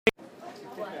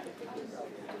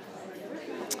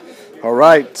All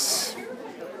right.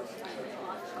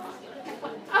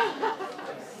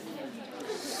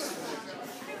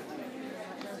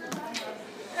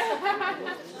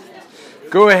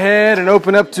 Go ahead and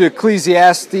open up to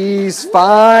Ecclesiastes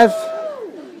 5.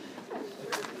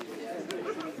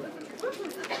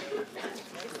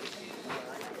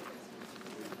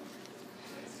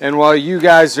 And while you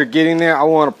guys are getting there, I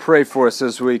want to pray for us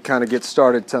as we kind of get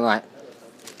started tonight.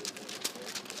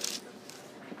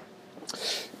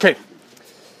 Okay.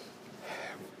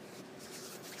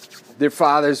 Dear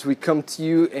Father, as we come to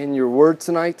you in your word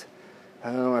tonight,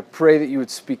 I pray that you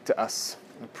would speak to us.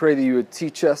 I pray that you would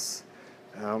teach us.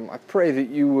 I pray that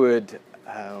you would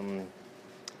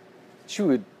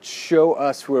show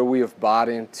us where we have bought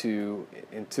into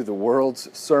the world's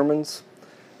sermons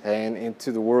and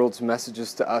into the world's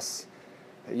messages to us.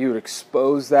 That you would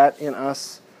expose that in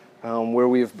us where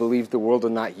we have believed the world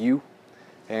and not you.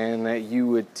 And that you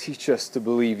would teach us to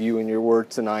believe you in your word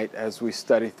tonight as we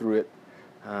study through it.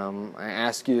 I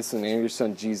ask you this in the name of your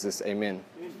Son, Jesus. Amen.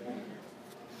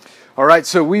 All right,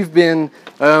 so we've been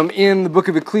in the book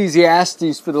of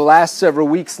Ecclesiastes for the last several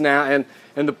weeks now,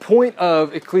 and the point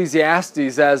of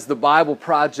Ecclesiastes, as the Bible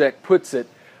Project puts it,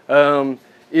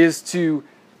 is to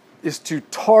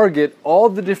target all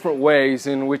the different ways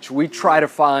in which we try to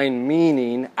find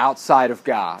meaning outside of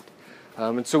God.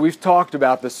 And so we've talked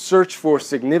about the search for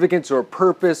significance or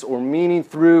purpose or meaning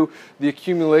through the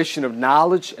accumulation of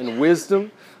knowledge and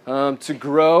wisdom to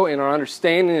grow in our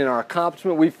understanding and our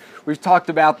accomplishment. We've talked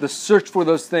about the search for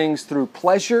those things through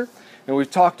pleasure, and we've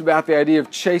talked about the idea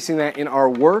of chasing that in our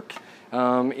work,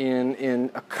 in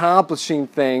accomplishing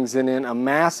things and in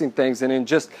amassing things and in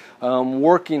just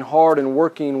working hard and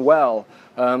working well.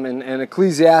 And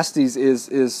Ecclesiastes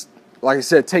is, like I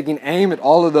said, taking aim at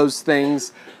all of those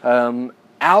things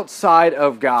outside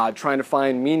of God, trying to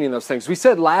find meaning in those things. We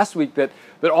said last week that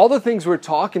all the things we're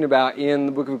talking about in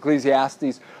the book of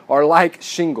Ecclesiastes are like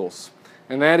shingles.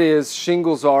 And that is,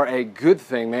 shingles are a good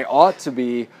thing. They ought to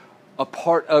be a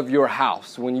part of your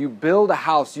house. When you build a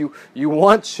house, you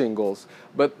want shingles,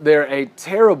 but they're a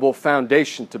terrible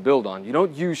foundation to build on. You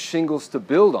don't use shingles to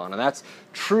build on, and that's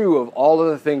true of all of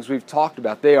the things we've talked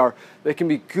about. They can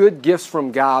be good gifts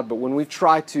from God, but when we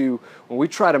try to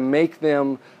make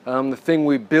them the thing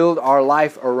we build our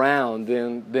life around,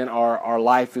 then our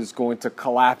life is going to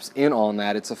collapse in on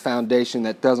that. It's a foundation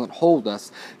that doesn't hold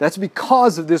us. That's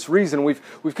because of this reason.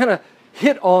 We've kind of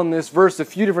hit on this verse a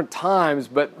few different times,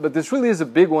 but this really is a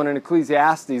big one in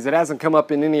Ecclesiastes. It hasn't come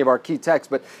up in any of our key texts,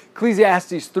 but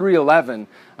Ecclesiastes 3:11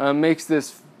 makes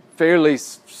this fairly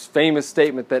famous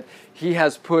statement that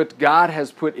God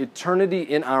has put eternity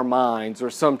in our minds, or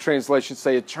some translations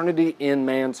say eternity in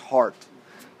man's heart.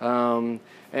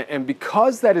 And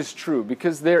because that is true,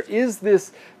 because there is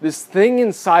this thing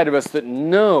inside of us that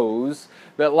knows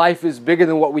that life is bigger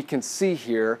than what we can see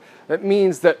here, that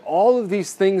means that all of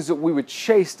these things that we would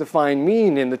chase to find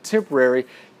meaning in the temporary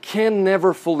can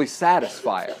never fully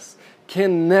satisfy us,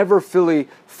 can never fully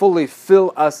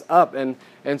fill us up. And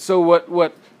so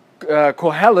what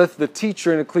Koheleth, the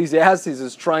teacher in Ecclesiastes,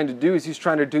 is trying to do is he's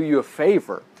trying to do you a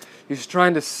favor. He's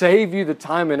trying to save you the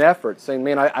time and effort, saying,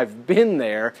 man, I've been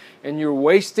there, and you're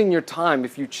wasting your time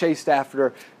if you chased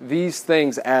after these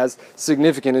things as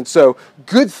significant. And so,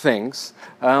 good things,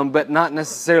 but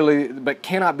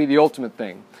cannot be the ultimate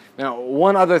thing. Now,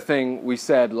 one other thing we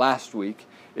said last week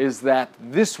is that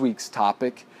this week's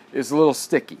topic is a little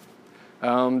sticky.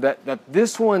 That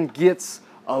this one gets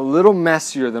a little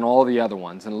messier than all the other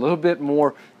ones, and a little bit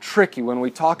more tricky when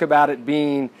we talk about it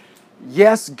being,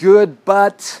 yes, good,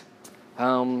 but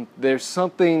there's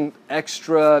something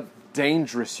extra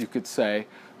dangerous, you could say,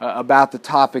 about the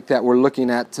topic that we're looking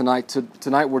at tonight.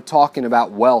 Tonight we're talking about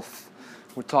wealth.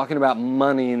 We're talking about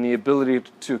money and the ability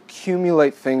to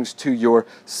accumulate things to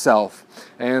yourself.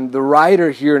 And the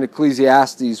writer here in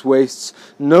Ecclesiastes wastes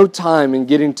no time in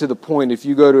getting to the point. If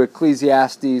you go to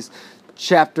Ecclesiastes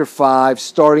chapter 5,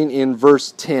 starting in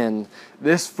verse 10,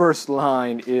 this first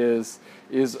line is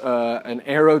an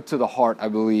arrow to the heart, I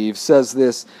believe. Says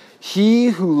this: "He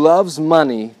who loves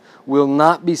money will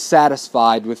not be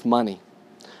satisfied with money,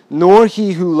 nor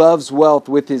he who loves wealth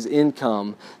with his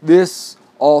income. This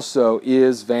also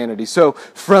is vanity." So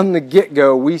from the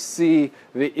get-go, we see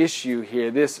the issue here.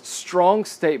 This strong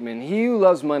statement, he who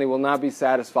loves money will not be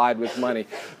satisfied with money.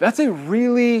 That's a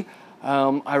really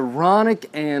ironic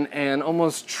and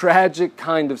almost tragic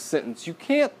kind of sentence. You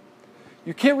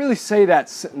can't really say that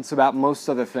sentence about most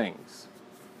other things.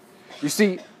 You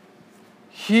see,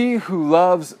 he who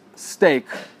loves steak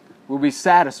will be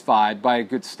satisfied by a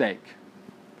good steak.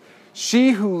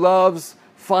 She who loves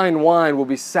fine wine will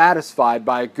be satisfied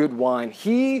by a good wine.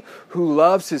 He who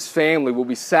loves his family will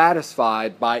be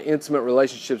satisfied by intimate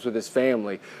relationships with his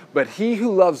family. But he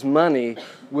who loves money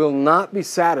will not be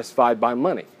satisfied by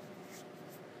money.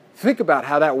 Think about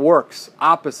how that works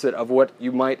opposite of what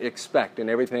you might expect in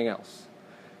everything else.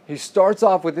 He starts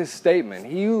off with this statement: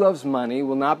 he who loves money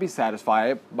will not be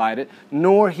satisfied by it,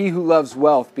 nor he who loves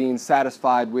wealth being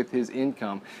satisfied with his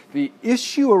income. The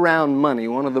issue around money,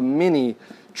 one of the many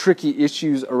tricky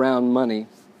issues around money,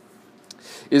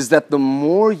 is that the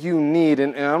more you need,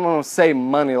 and I'm going to say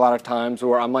money a lot of times,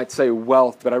 or I might say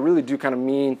wealth, but I really do kind of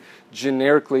mean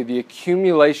generically the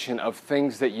accumulation of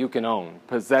things that you can own,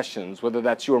 possessions, whether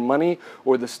that's your money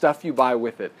or the stuff you buy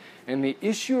with it. And the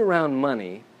issue around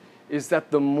money is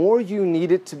that the more you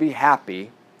need it to be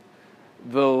happy,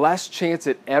 the less chance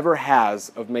it ever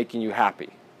has of making you happy.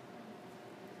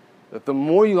 That the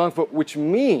more you long for it, which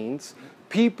means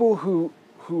people who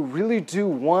really do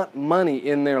want money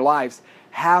in their lives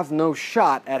have no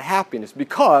shot at happiness,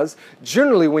 because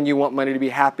generally when you want money to be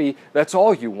happy, that's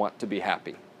all you want to be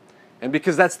happy. And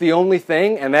because that's the only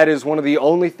thing, and that is one of the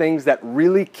only things that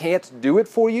really can't do it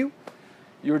for you,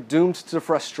 you're doomed to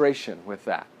frustration with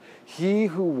that. He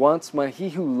who wants money, he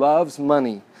who loves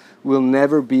money, will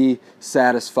never be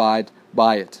satisfied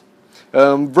by it.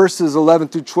 Verses 11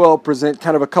 through 12 present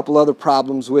kind of a couple other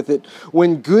problems with it.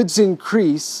 When goods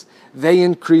increase, they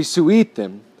increase who eat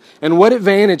them. And what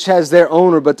advantage has their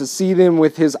owner but to see them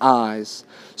with his eyes?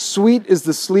 Sweet is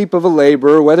the sleep of a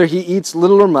laborer, whether he eats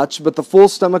little or much, but the full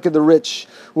stomach of the rich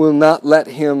will not let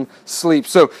him sleep.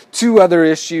 So, two other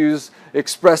issues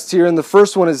expressed here, and the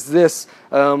first one is this.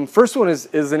 First one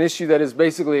is an issue that is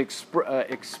basically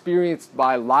experienced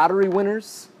by lottery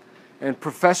winners and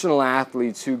professional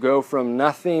athletes who go from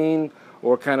nothing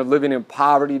or kind of living in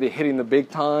poverty to hitting the big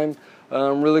time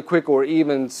really quick, or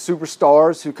even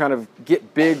superstars who kind of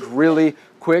get big really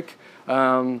quick.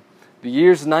 The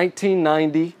year's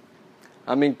 1990.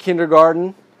 I'm in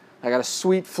kindergarten. I got a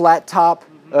sweet flat top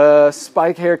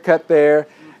spike haircut there.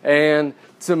 And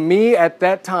to me at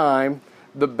that time,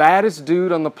 the baddest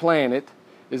dude on the planet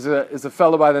is a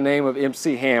fellow by the name of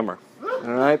MC Hammer. All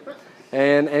right?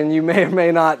 And you may or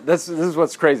may not, this is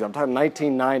what's crazy. I'm talking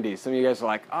 1990. Some of you guys are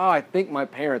like, oh, I think my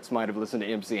parents might have listened to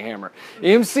MC Hammer.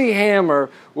 MC Hammer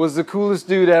was the coolest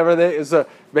dude ever.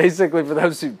 Basically, for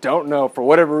those who don't know, for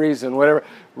whatever reason, whatever,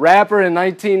 rapper in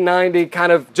 1990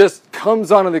 kind of just comes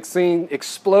onto the scene,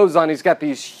 explodes on. He's got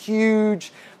these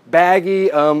huge, baggy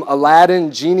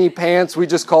Aladdin genie pants. We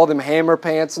just call them Hammer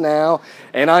pants now.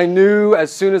 And I knew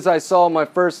as soon as I saw my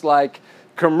first,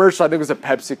 commercial, I think it was a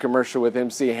Pepsi commercial with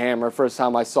MC Hammer, first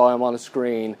time I saw him on the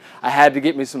screen, I had to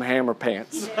get me some Hammer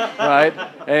pants, right?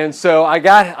 And so I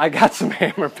got some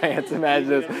Hammer pants, imagine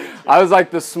this. I was like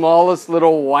the smallest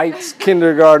little white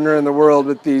kindergartner in the world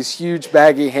with these huge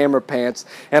baggy Hammer pants,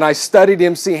 and I studied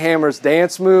MC Hammer's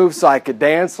dance moves so I could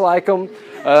dance like him,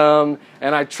 and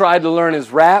I tried to learn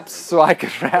his raps so I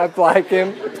could rap like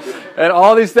him, and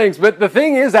all these things. But the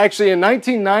thing is, actually, in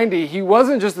 1990, he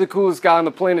wasn't just the coolest guy on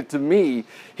the planet to me.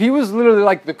 He was literally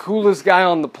like the coolest guy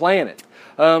on the planet.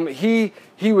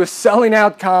 He was selling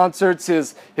out concerts.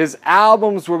 His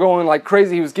albums were going like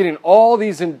crazy. He was getting all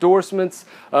these endorsements.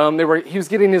 He was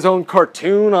getting his own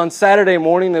cartoon on Saturday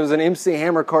morning. There was an MC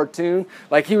Hammer cartoon.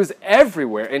 Like, he was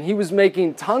everywhere, and he was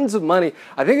making tons of money.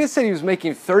 I think they said he was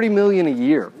making $30 million a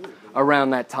year around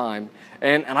that time.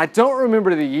 And I don't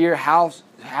remember the year, how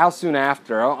soon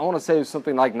after. I want to say it was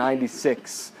something like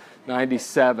 96,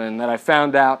 97, that I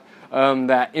found out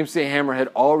that MC Hammer had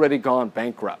already gone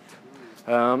bankrupt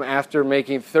after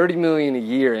making $30 million a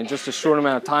year in just a short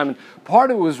amount of time. And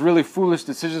part of it was really foolish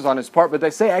decisions on his part, but they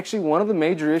say actually one of the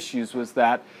major issues was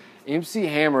that MC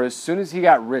Hammer, as soon as he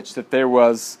got rich, that there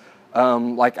was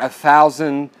like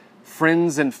 1,000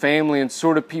 friends and family and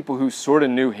sort of people who sort of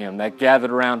knew him that gathered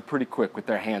around pretty quick with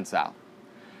their hands out.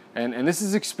 And this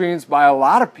is experienced by a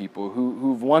lot of people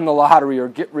who've won the lottery or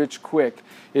get rich quick,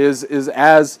 is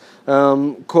as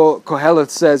Kohelet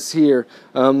says here,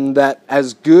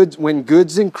 that when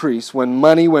goods increase,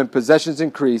 when possessions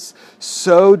increase,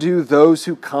 so do those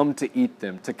who come to eat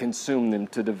them, to consume them,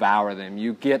 to devour them.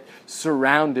 You get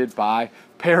surrounded by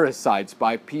parasites,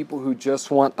 by people who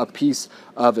just want a piece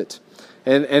of it.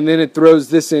 And then it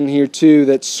throws this in here too,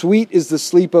 that sweet is the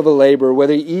sleep of a laborer,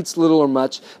 whether he eats little or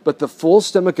much, but the full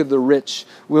stomach of the rich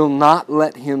will not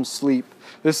let him sleep.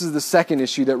 This is the second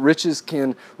issue, that riches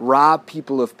can rob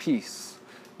people of peace.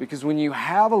 Because when you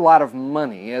have a lot of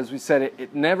money, as we said,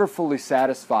 it never fully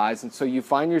satisfies, and so you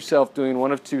find yourself doing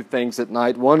one of two things at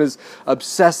night. One is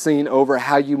obsessing over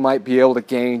how you might be able to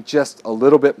gain just a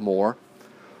little bit more,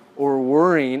 or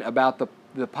worrying about the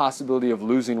the possibility of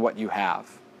losing what you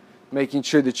have, making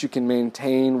sure that you can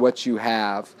maintain what you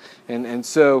have. And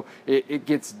so it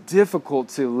gets difficult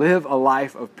to live a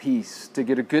life of peace, to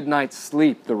get a good night's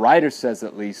sleep, the writer says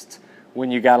at least, when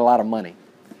you got a lot of money.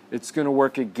 It's going to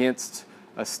work against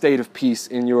a state of peace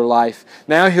in your life.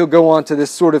 Now he'll go on to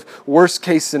this sort of worst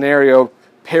case scenario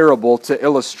parable to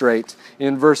illustrate.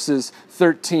 In verses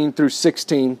 13 through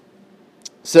 16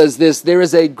 says this, "There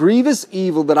is a grievous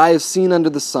evil that I have seen under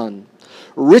the sun.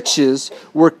 Riches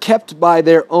were kept by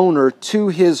their owner to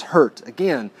his hurt."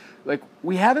 Again, like,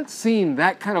 we haven't seen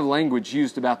that kind of language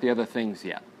used about the other things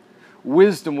yet.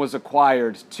 Wisdom was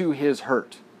acquired to his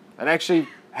hurt. That actually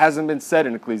hasn't been said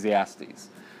in Ecclesiastes.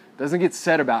 It doesn't get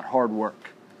said about hard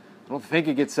work. I don't think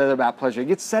it gets said about pleasure. It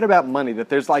gets said about money, that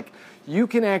there's like, you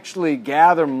can actually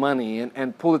gather money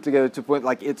and pull it together to the point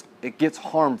like it gets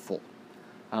harmful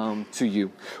to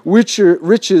you.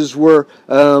 Riches were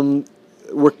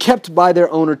kept by their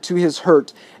owner to his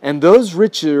hurt, and those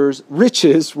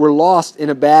riches were lost in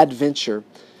a bad venture.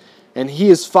 And he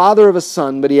is father of a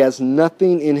son, but he has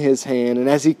nothing in his hand. And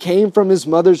as he came from his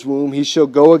mother's womb, he shall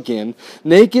go again,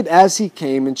 naked as he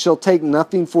came, and shall take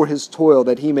nothing for his toil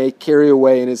that he may carry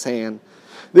away in his hand.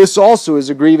 This also is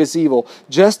a grievous evil.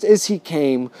 Just as he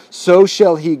came, so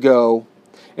shall he go.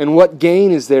 And what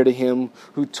gain is there to him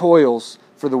who toils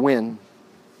for the wind?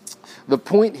 The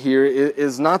point here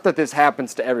is not that this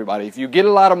happens to everybody. If you get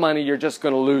a lot of money, you're just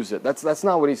going to lose it. That's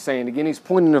not what he's saying. Again, he's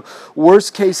pointing to a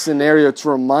worst-case scenario to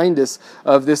remind us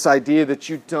of this idea that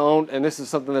you don't, and this is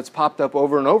something that's popped up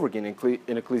over and over again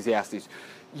in Ecclesiastes,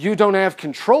 you don't have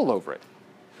control over it.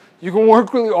 You can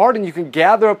work really hard and you can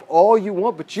gather up all you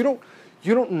want, but you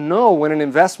don't know when an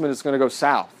investment is going to go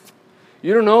south.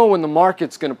 You don't know when the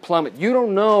market's going to plummet. You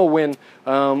don't know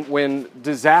when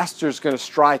disaster is going to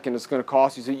strike and it's going to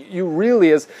cost you. So you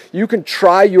really you can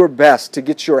try your best to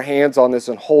get your hands on this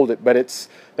and hold it, but it's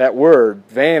that word,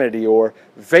 vanity or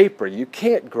vapor. You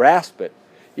can't grasp it,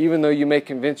 even though you may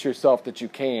convince yourself that you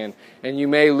can, and you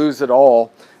may lose it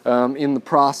all in the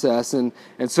process. And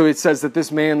so it says that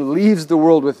this man leaves the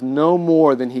world with no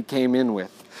more than he came in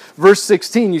with. Verse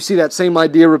 16, you see that same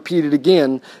idea repeated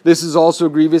again. This is also a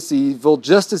grievous evil.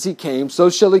 Just as he came, so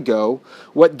shall he go.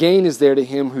 What gain is there to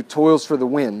him who toils for the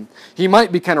wind? He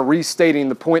might be kind of restating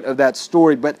the point of that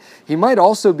story, but he might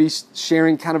also be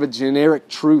sharing kind of a generic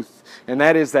truth. And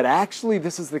that is that actually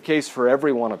this is the case for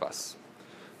every one of us.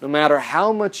 No matter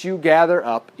how much you gather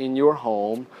up in your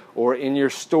home or in your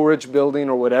storage building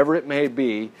or whatever it may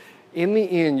be, in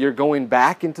the end you're going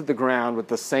back into the ground with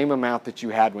the same amount that you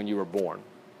had when you were born.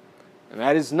 And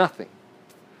that is nothing.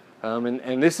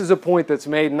 And this is a point that's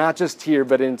made not just here,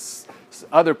 but in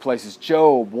other places.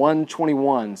 Job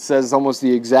 1:21 says almost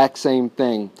the exact same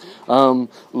thing.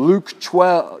 Luke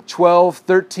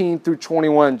 12:13 through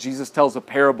 21, Jesus tells a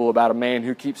parable about a man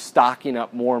who keeps stocking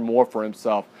up more and more for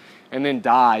himself and then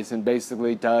dies and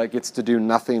basically gets to do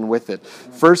nothing with it.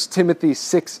 1 Timothy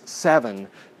 6:7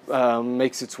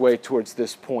 makes its way towards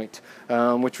this point,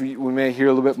 which we may hear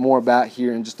a little bit more about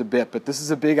here in just a bit. But this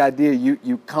is a big idea.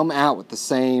 You come out with the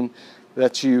same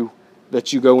that you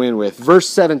go in with. Verse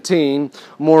 17,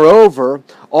 moreover,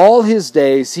 all his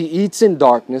days he eats in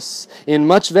darkness, in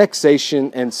much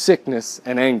vexation and sickness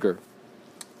and anger.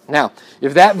 Now,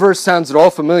 if that verse sounds at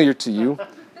all familiar to you,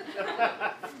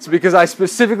 it's because I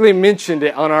specifically mentioned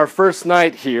it on our first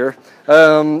night here.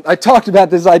 I talked about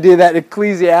this idea that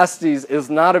Ecclesiastes is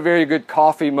not a very good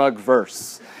coffee mug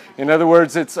verse. In other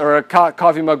words, or a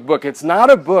coffee mug book. It's not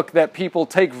a book that people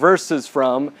take verses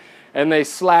from and they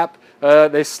slap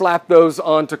those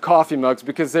onto coffee mugs,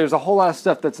 because there's a whole lot of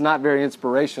stuff that's not very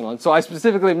inspirational. And so I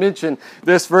specifically mentioned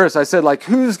this verse. I said, like,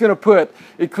 who's going to put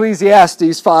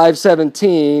Ecclesiastes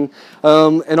 5:17,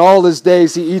 and all his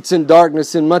days he eats in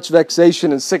darkness, in much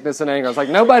vexation and sickness and anger. I was like,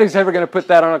 nobody's ever going to put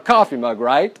that on a coffee mug,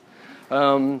 right?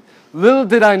 Little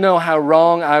did I know how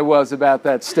wrong I was about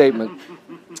that statement.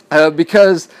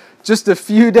 Because just a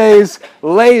few days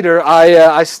later,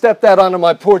 I stepped out onto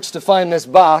my porch to find this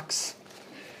box,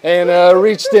 and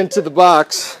reached into the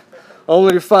box,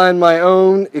 only to find my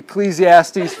own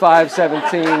Ecclesiastes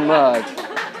 5:17 mug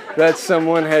that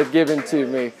someone had given to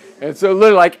me. And so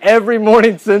literally, like, every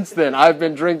morning since then, I've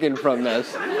been drinking from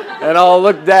this. And I'll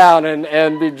look down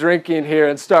and be drinking here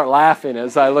and start laughing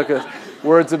as I look at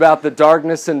words about the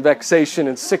darkness and vexation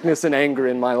and sickness and anger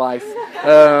in my life.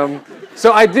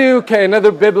 So I do,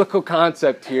 another biblical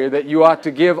concept here, that you ought to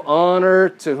give honor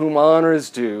to whom honor is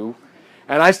due.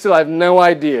 And I still have no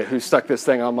idea who stuck this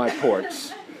thing on my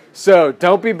porch. So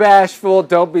don't be bashful,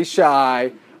 don't be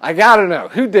shy. I gotta know,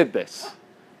 who did this?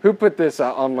 Who put this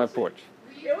on my porch?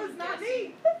 It was not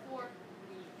me.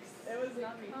 It was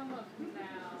not me.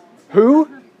 Who?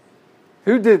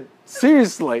 Who did?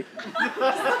 Seriously?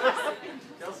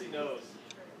 Kelsey knows.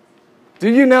 Do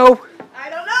you know? I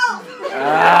don't know.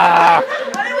 Ah,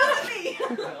 But it wasn't me.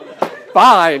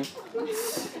 fine.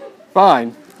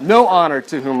 Fine. No honor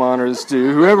to whom honor is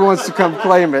due. Whoever wants to come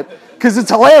claim it, because it's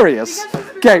hilarious.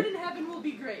 Okay. In heaven will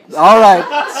be great. All right.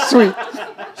 Sweet.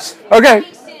 Okay.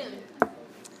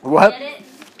 What?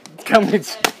 Coming.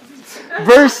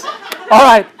 Verse. All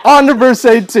right. On to verse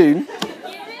 18.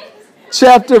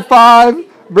 Chapter 5,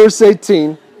 verse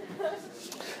 18.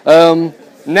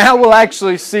 Now we'll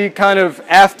actually see kind of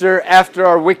after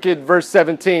our wicked verse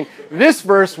 17. This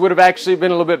verse would have actually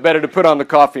been a little bit better to put on the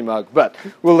coffee mug, but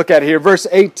we'll look at it here. Verse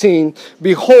 18,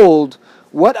 behold,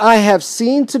 what I have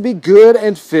seen to be good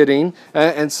and fitting,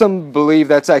 and some believe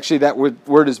that's actually, that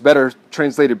word is better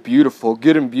translated beautiful,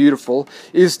 good and beautiful,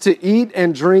 is to eat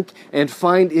and drink and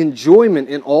find enjoyment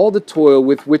in all the toil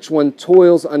with which one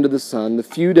toils under the sun, the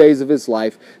few days of his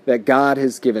life that God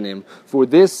has given him. For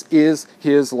this is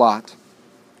his lot.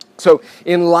 So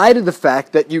in light of the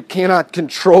fact that you cannot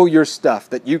control your stuff,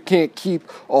 that you can't keep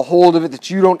a hold of it, that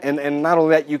you don't, and not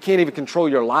only that, you can't even control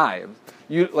your lives.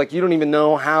 You don't even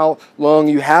know how long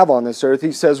you have on this earth.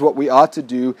 He says what we ought to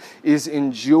do is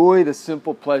enjoy the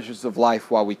simple pleasures of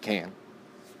life while we can.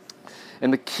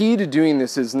 And the key to doing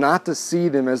this is not to see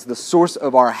them as the source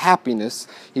of our happiness,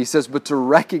 he says, but to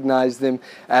recognize them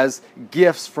as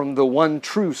gifts from the one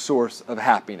true source of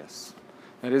happiness.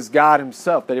 That is God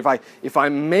himself. That if I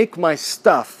make my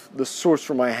stuff the source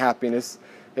for my happiness,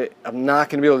 I'm not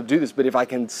going to be able to do this. But if I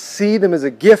can see them as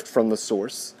a gift from the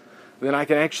source, then I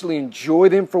can actually enjoy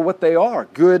them for what they are,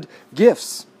 good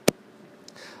gifts.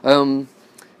 And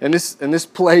this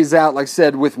plays out, like I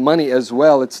said, with money as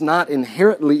well. It's not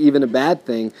inherently even a bad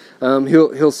thing.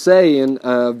 He'll say in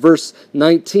verse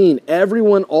 19,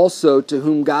 everyone also to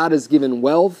whom God has given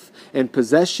wealth and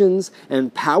possessions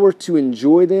and power to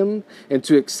enjoy them and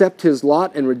to accept his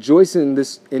lot and rejoice in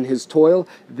his toil,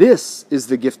 this is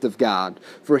the gift of God.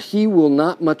 For he will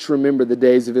not much remember the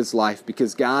days of his life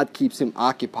because God keeps him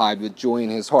occupied with joy in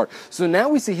his heart. So now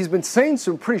we see he's been saying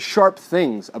some pretty sharp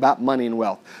things about money and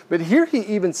wealth. But here he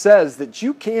even says that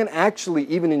you can actually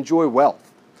even enjoy wealth.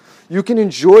 You can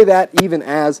enjoy that even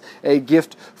as a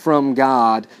gift from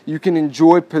God. You can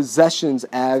enjoy possessions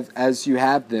as you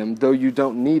have them, though you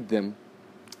don't need them.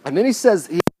 And then he says,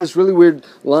 he has this really weird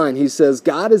line. He says,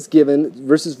 God has given,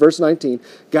 verse 19,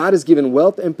 God has given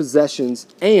wealth and possessions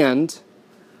and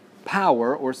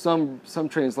power, or some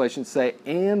translations say,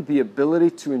 and the ability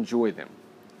to enjoy them.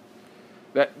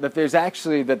 That there's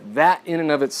actually, that in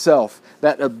and of itself,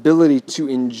 that ability to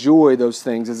enjoy those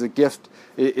things is a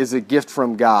gift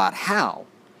from God. How?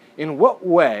 In what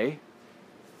way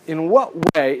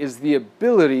is the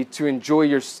ability to enjoy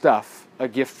your stuff a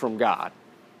gift from God?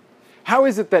 How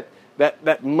is it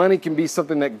that money can be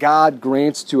something that God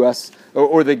grants to us,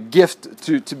 or the gift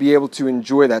to be able to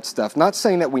enjoy that stuff? Not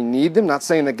saying that we need them, not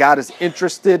saying that God is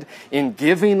interested in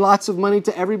giving lots of money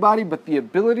to everybody, but the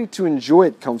ability to enjoy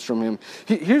it comes from him.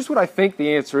 Here's what I think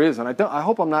the answer is, and I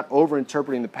hope I'm not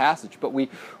overinterpreting the passage, but we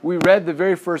read the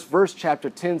very first verse, chapter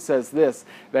 10 says this,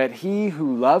 that he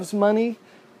who loves money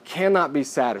cannot be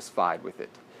satisfied with it,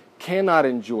 cannot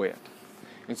enjoy it.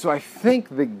 And so I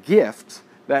think the gift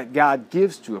that God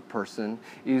gives to a person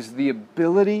is the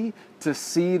ability to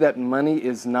see that money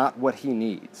is not what he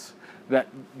needs. That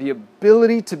the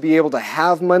ability to be able to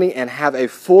have money and have a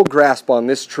full grasp on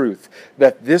this truth,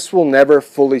 that this will never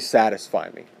fully satisfy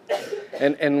me.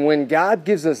 And when God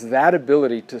gives us that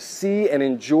ability to see and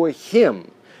enjoy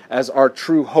him as our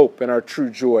true hope and our true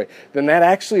joy, then that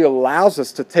actually allows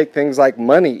us to take things like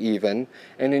money even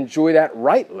and enjoy that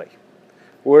rightly.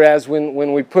 Whereas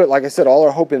when we put, like I said, all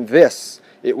our hope in this,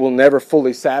 it will never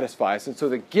fully satisfy us. And so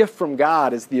the gift from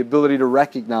God is the ability to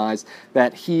recognize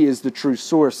that he is the true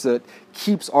source that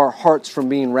keeps our hearts from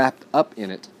being wrapped up in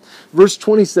it. Verse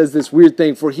 20 says this weird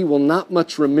thing, for he will not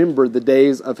much remember the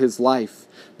days of his life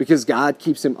because God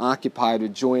keeps him occupied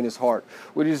with joy in his heart.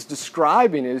 What he's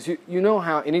describing is, you know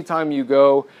how anytime you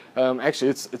go, actually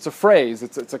it's a phrase,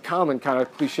 it's a common kind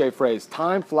of cliche phrase,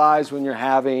 time flies when you're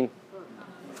having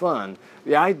fun.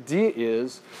 The idea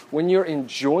is when you're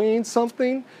enjoying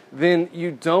something, then you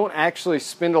don't actually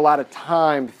spend a lot of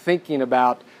time thinking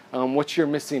about what you're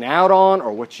missing out on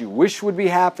or what you wish would be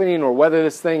happening or whether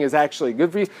this thing is actually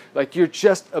good for you. Like you're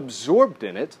just absorbed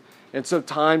in it And so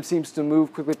time seems to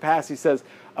move quickly past. He says,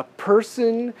 a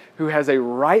person who has a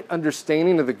right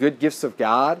understanding of the good gifts of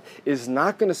God is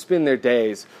not going to spend their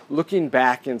days looking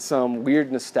back in some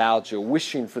weird nostalgia,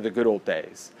 wishing for the good old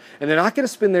days. And they're not going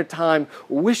to spend their time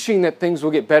wishing that things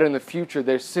will get better in the future.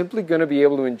 They're simply going to be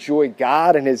able to enjoy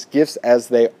God and His gifts as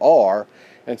they are.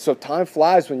 And so time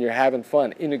flies when you're having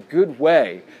fun. In a good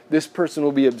way, this person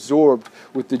will be absorbed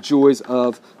with the joys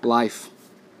of life.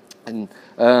 And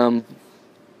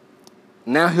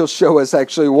now he'll show us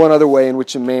actually one other way in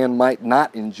which a man might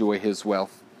not enjoy his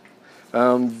wealth.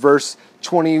 Verse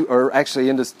 20, or actually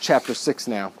into chapter 6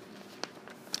 now.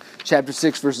 Chapter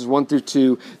 6, verses 1 through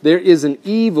 2. There is an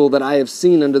evil that I have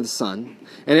seen under the sun,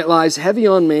 and it lies heavy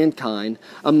on mankind,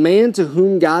 a man to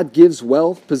whom God gives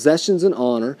wealth, possessions, and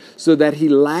honor, so that he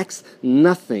lacks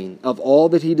nothing of all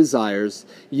that he desires,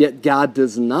 yet God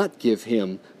does not give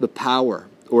him the power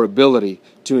or ability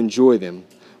to enjoy them,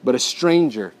 but a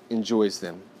stranger enjoys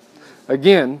them.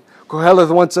 Again,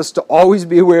 Koheleth wants us to always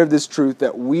be aware of this truth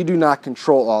that we do not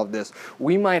control all of this.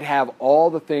 We might have all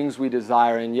the things we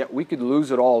desire, and yet we could lose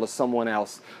it all to someone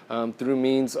else through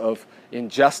means of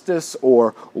injustice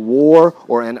or war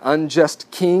or an unjust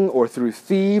king or through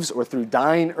thieves or through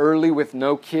dying early with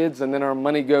no kids, and then our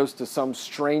money goes to some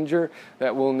stranger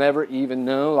that we'll never even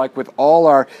know. Like with all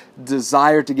our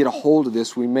desire to get a hold of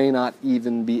this, we may not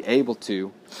even be able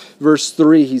to. Verse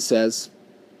 3, he says,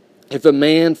 if a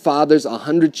man fathers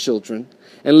 100 children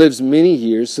and lives many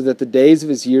years, so that the days of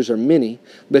his years are many,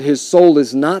 but his soul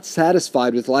is not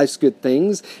satisfied with life's good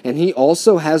things, and he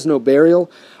also has no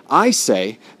burial, I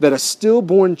say that a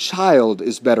stillborn child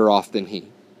is better off than he.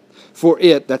 For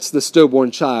it, that's the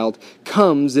stillborn child,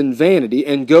 comes in vanity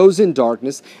and goes in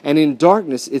darkness, and in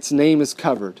darkness its name is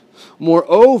covered.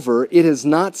 Moreover, it has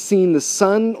not seen the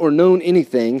sun or known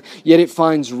anything, yet it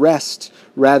finds rest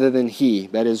rather than he,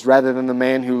 that is, rather than the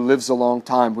man who lives a long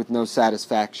time with no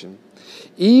satisfaction.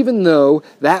 Even though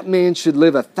that man should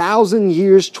live 1,000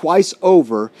 years twice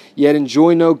over, yet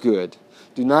enjoy no good,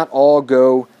 do not all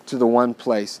go to the one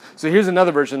place. So here's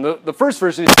another version. The first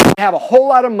version is you have a whole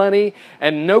lot of money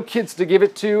and no kids to give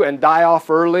it to and die off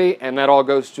early, and that all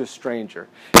goes to a stranger.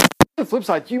 On the flip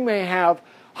side, you may have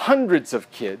hundreds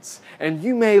of kids, and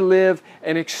you may live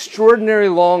an extraordinary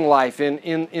long life.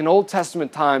 In Old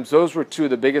Testament times, those were two of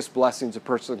the biggest blessings a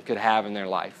person could have in their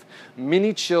life.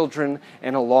 Many children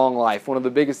and a long life. One of the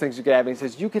biggest things you could have. And he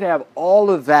says you could have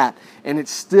all of that and it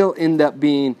still end up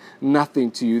being nothing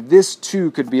to you. This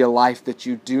too could be a life that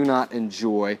you do not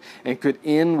enjoy and could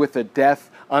end with a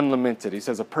death unlamented. He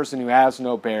says a person who has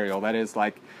no burial. That is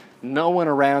like no one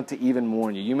around to even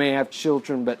mourn you. You may have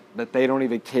children, but they don't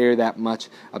even care that much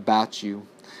about you.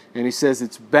 And he says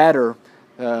it's better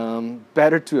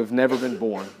to have never been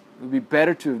born. It would be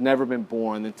better to have never been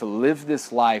born than to live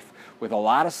this life with a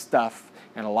lot of stuff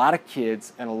and a lot of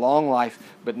kids and a long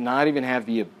life, but not even have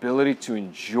the ability to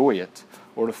enjoy it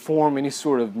or to form any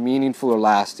sort of meaningful or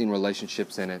lasting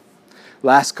relationships in it.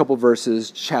 Last couple verses,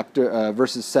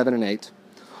 verses 7 and 8.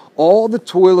 All the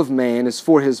toil of man is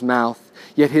for his mouth,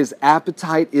 yet his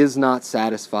appetite is not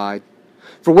satisfied.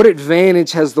 For what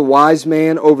advantage has the wise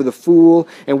man over the fool,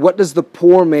 and what does the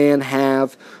poor man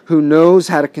have who knows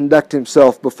how to conduct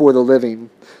himself before the living?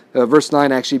 Verse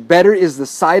 9 actually, better is the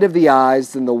sight of the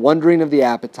eyes than the wondering of the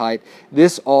appetite.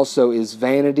 This also is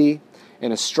vanity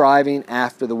and a striving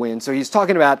after the wind. So he's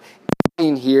talking about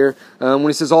eating here when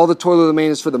he says all the toil of the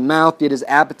man is for the mouth, yet his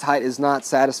appetite is not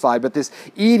satisfied. But this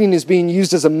eating is being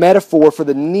used as a metaphor for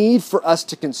the need for us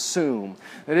to consume.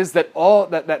 That is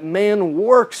that man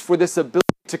works for this ability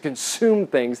to consume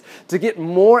things, to get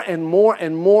more and more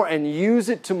and more and use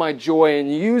it to my joy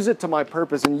and use it to my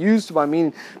purpose and use to my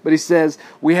meaning. But he says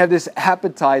we have this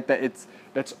appetite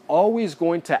that's always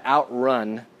going to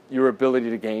outrun your ability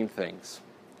to gain things.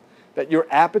 That your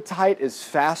appetite is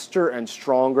faster and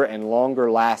stronger and longer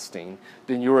lasting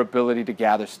than your ability to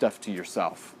gather stuff to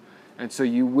yourself. And so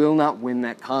you will not win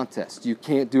that contest. You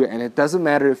can't do it. And it doesn't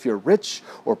matter if you're rich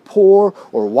or poor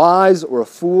or wise or a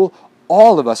fool.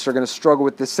 All of us are going to struggle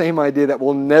with the same idea that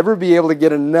we'll never be able to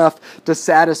get enough to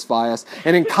satisfy us.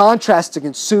 And in contrast to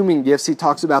consuming gifts, he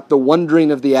talks about the wondering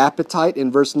of the appetite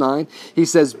in verse 9. He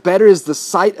says, better is the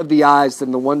sight of the eyes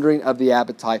than the wondering of the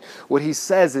appetite. What he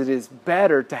says, it is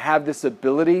better to have this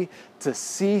ability to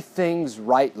see things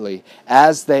rightly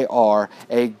as they are,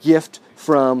 a gift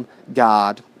from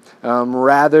God.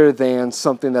 rather than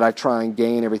something that I try and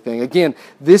gain everything. Again,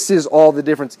 this is all the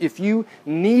difference. If you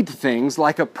need things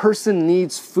like a person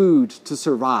needs food to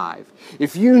survive,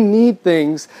 if you need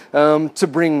things to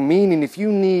bring meaning, if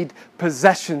you need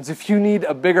possessions, if you need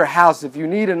a bigger house, if you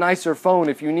need a nicer phone,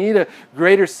 if you need a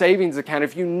greater savings account,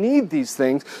 if you need these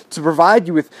things to provide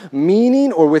you with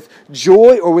meaning or with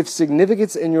joy or with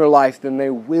significance in your life, then they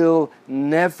will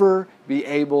never be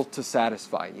able to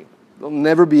satisfy you. They'll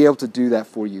never be able to do that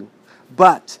for you.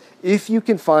 But if you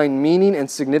can find meaning and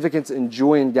significance and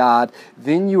joy in God,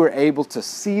 then you are able to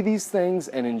see these things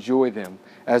and enjoy them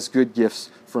as good gifts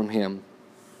from Him.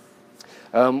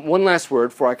 One last word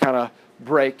before I kind of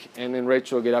break and then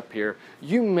Rachel will get up here.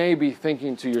 You may be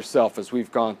thinking to yourself as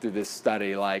we've gone through this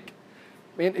study, like,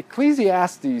 man,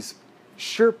 Ecclesiastes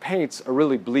sure paints a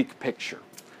really bleak picture.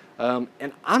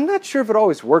 And I'm not sure if it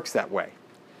always works that way.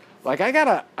 Like I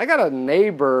got a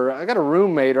neighbor, I got a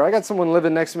roommate, or I got someone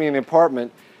living next to me in an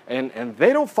apartment, and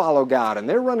they don't follow God, and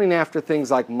they're running after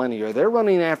things like money, or they're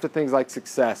running after things like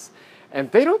success, and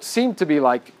they don't seem to be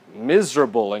like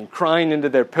miserable and crying into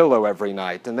their pillow every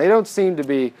night, and they don't seem to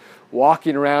be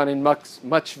walking around in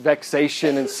much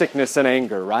vexation and sickness and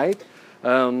anger, right?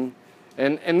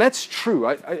 And that's true.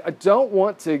 I don't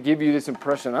want to give you this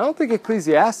impression. I don't think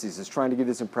Ecclesiastes is trying to give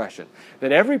this impression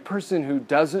that every person who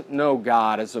doesn't know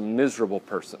God is a miserable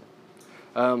person.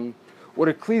 What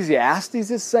Ecclesiastes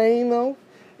is saying, though,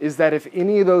 is that if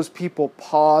any of those people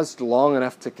paused long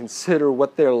enough to consider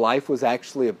what their life was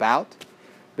actually about,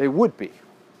 they would be.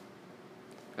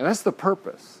 And that's the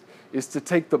purpose, is to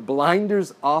take the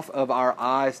blinders off of our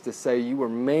eyes to say you were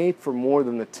made for more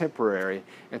than the temporary,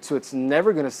 and so it's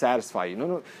never going to satisfy you.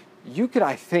 No, you could,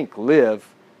 I think,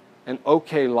 live an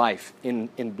okay life in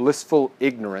blissful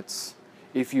ignorance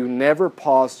if you never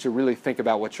pause to really think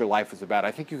about what your life is about.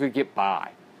 I think you could get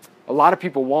by. A lot of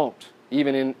people won't,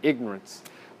 even in ignorance.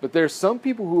 But there's some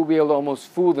people who will be able to almost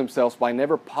fool themselves by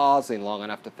never pausing long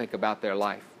enough to think about their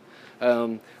life.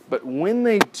 But when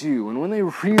they do, and when they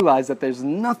realize that there's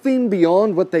nothing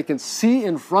beyond what they can see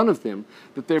in front of them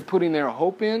that they're putting their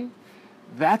hope in,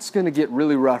 that's going to get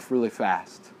really rough really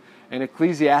fast. And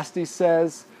Ecclesiastes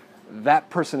says that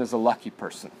person is a lucky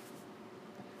person.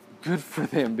 Good for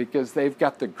them, because they've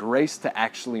got the grace to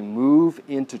actually move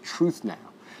into truth now.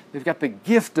 They've got the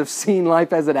gift of seeing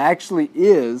life as it actually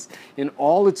is in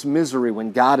all its misery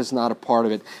when God is not a part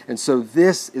of it. And so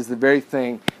this is the very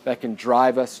thing that can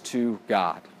drive us to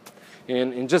God.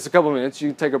 And in just a couple of minutes, you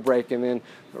can take a break, and then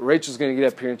Rachel's going to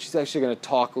get up here, and she's actually going to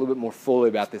talk a little bit more fully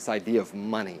about this idea of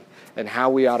money and how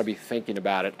we ought to be thinking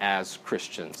about it as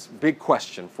Christians. Big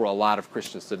question for a lot of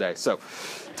Christians today. So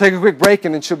take a quick break,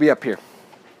 and then she'll be up here.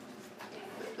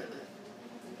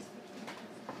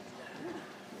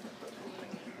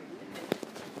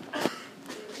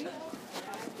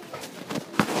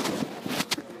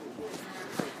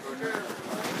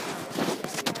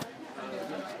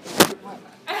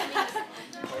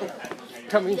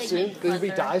 Coming soon? Will we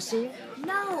die soon?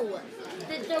 No.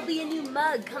 There'll be a new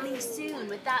mug coming soon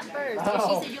with that verse.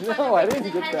 Oh, and she said, you'll no, I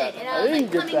didn't get heaven. that. And I I was didn't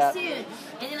like, get coming that. soon.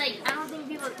 And then, like, I don't think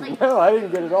people, like... No, I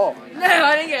didn't get it all. No,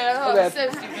 I didn't get it. Oh, Okay. it's so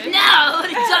stupid. No!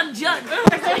 Jump.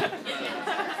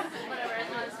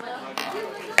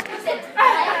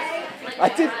 I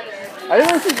didn't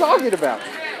know what you're talking about.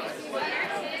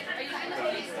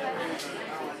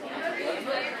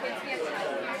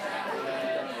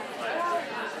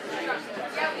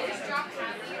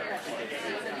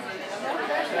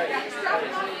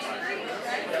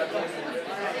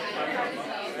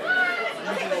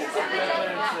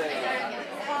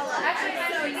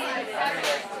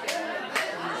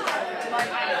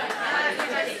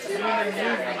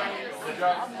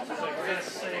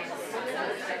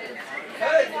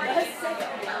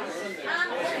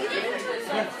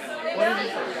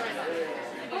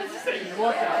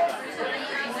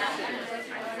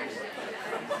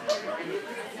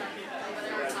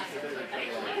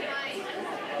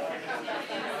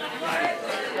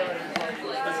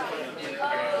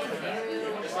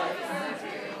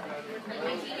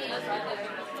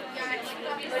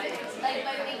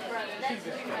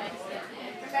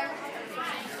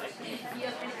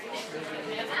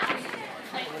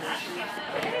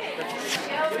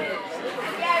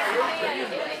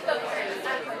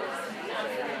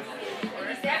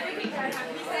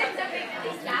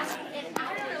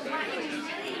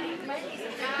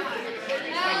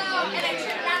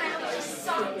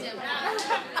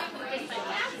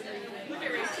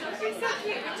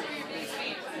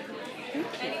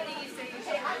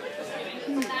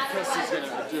 Kelsey's going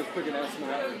to do a quick announcement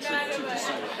about the trip to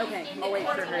December. Okay, I'll wait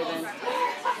for her then.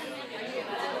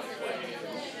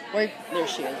 Where? There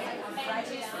she is.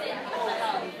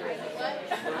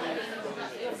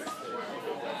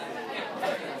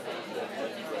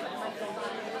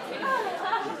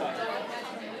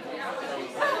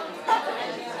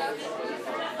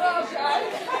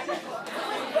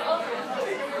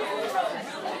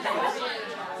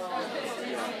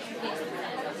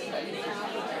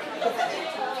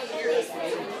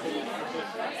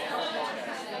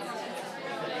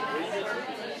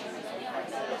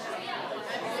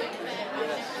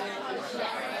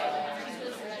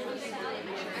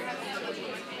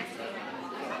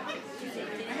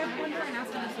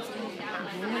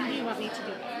 When do you want me to do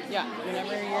it? Yeah,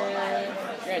 whenever you're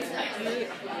ready.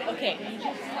 Okay.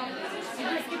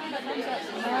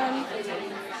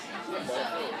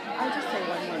 I'll just say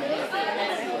 1 more minute.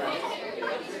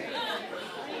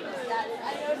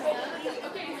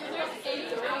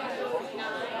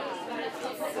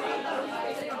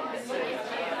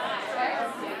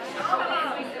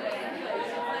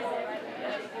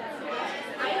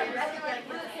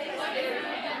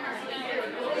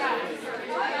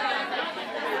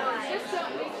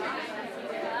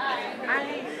 I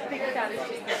think that is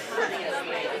just the funniest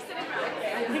thing.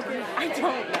 I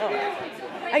don't know.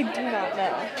 I do not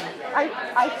know.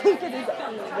 I think it is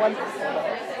wonderful.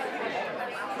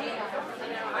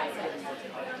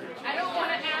 I don't want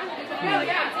to ask. No,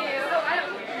 yeah, I do.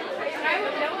 I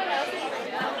would know what else.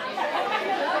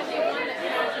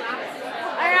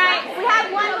 All right, we have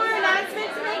one more announcement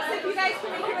to make, so if you guys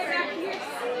can make your way back to your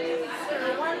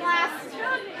seats. One last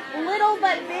little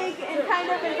but big and kind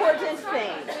of important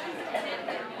thing.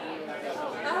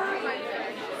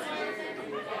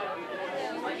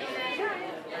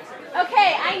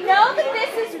 Okay, I know that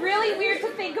this is really weird to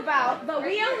think about, but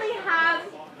we only have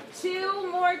 2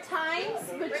 more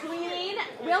times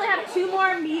we only have 2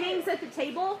 more meetings at the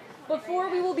table before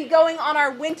we will be going on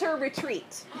our winter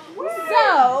retreat.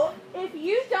 So, if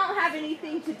you don't have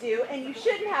anything to do, and you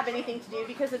shouldn't have anything to do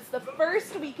because it's the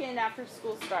first weekend after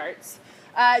school starts,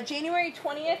 January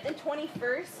 20th and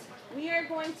 21st, we are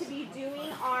going to be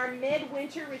doing our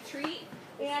midwinter retreat.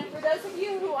 And for those of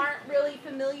you who aren't really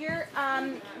familiar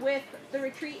with the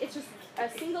retreat, it's just a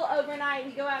single overnight.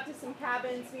 We go out to some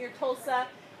cabins near Tulsa,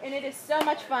 and it is so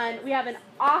much fun. We have an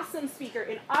awesome speaker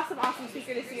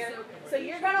this year. So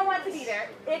you're going to want to be there.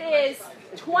 It is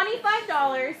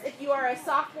 $25 if you are a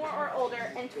sophomore or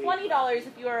older, and $20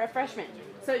 if you are a freshman.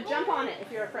 So jump on it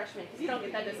if you're a freshman, because you don't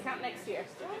get that discount next year.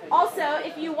 Also,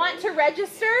 if you want to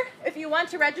register,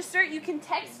 you can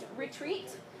text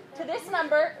retreat to this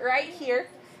number right here,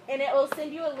 and it will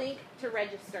send you a link to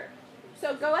register.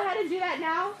 So go ahead and do that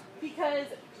now, because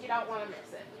you don't want to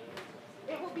miss it.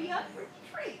 It will be a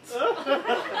retreat.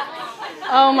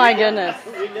 Oh my goodness.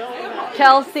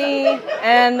 Kelsey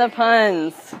and the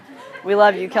puns. We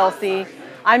love you, Kelsey.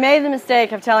 I made the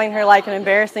mistake of telling her like an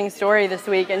embarrassing story this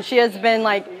week, and she has been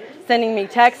like sending me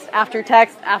text after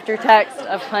text after text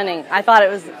of punning. I thought it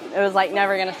was like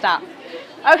never going to stop.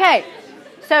 Okay.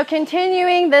 So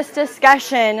continuing this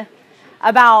discussion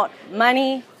about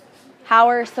money, how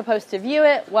we're supposed to view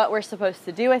it, what we're supposed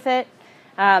to do with it,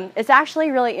 it's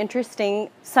actually really interesting.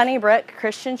 Sunnybrook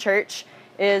Christian Church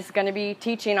is going to be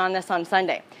teaching on this on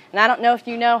Sunday. And I don't know if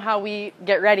you know how we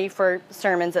get ready for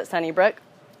sermons at Sunnybrook,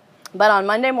 but on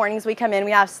Monday mornings we come in,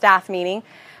 we have staff meeting,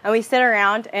 and we sit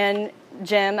around, and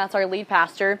Jim, that's our lead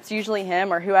pastor, it's usually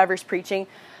him or whoever's preaching,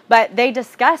 but they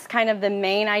discuss kind of the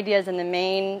main ideas and the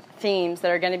main themes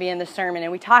that are going to be in the sermon, and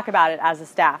we talk about it as a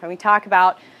staff, and we talk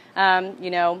about,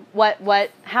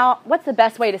 what's the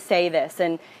best way to say this,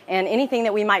 and anything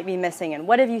that we might be missing, and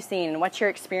what have you seen, and what's your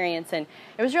experience. And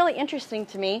it was really interesting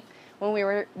to me when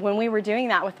we were doing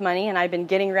that with money, and I've been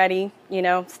getting ready,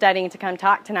 studying to come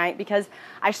talk tonight, because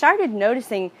I started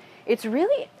noticing it's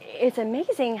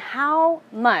amazing how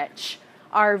much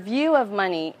our view of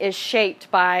money is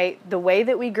shaped by the way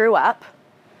that we grew up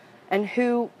and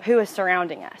who is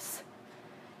surrounding us.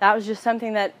 That was just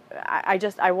something that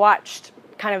I watched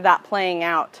kind of that playing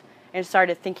out and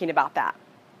started thinking about that.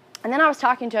 And then I was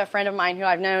talking to a friend of mine who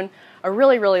I've known a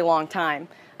really, really long time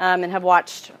and have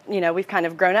watched, we've kind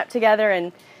of grown up together,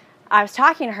 and I was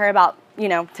talking to her about,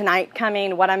 tonight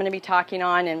coming, what I'm going to be talking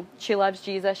on, and she loves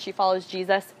Jesus, she follows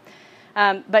Jesus.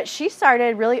 But she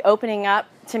started really opening up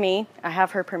to me. I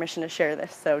have her permission to share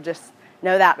this, so just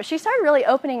know that. But she started really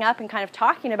opening up and kind of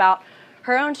talking about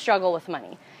her own struggle with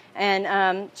money.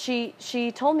 And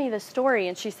she told me this story,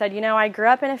 and she said, I grew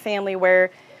up in a family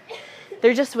where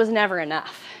there just was never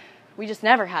enough. We just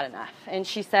never had enough. And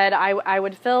she said, I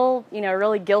would feel,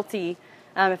 really guilty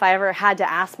if I ever had to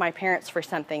ask my parents for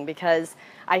something, because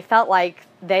I felt like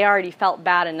they already felt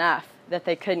bad enough that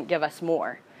they couldn't give us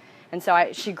more. And so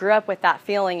she grew up with that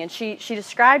feeling. And she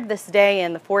described this day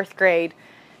in the 4th grade.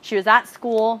 She was at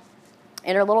school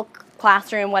in her little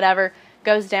classroom, whatever,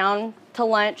 goes down to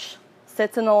lunch,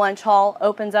 sits in the lunch hall,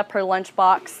 opens up her lunch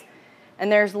box,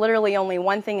 and there's literally only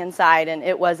one thing inside, and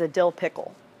it was a dill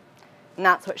pickle. And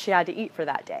that's what she had to eat for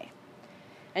that day.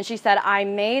 And she said, I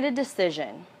made a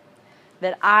decision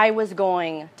that I was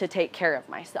going to take care of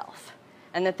myself,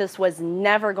 and that this was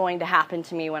never going to happen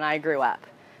to me when I grew up,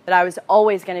 that I was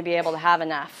always going to be able to have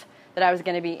enough, that I was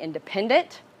going to be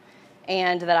independent,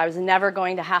 and that I was never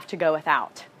going to have to go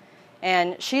without.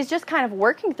 And she's just kind of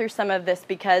working through some of this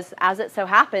because, as it so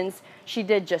happens, she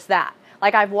did just that.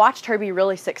 Like, I've watched her be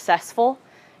really successful,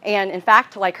 and in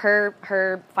fact, like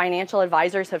her financial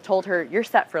advisors have told her, you're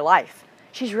set for life.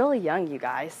 She's really young, you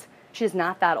guys. She's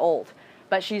not that old,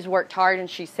 but she's worked hard and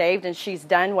she's saved and she's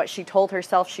done what she told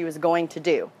herself she was going to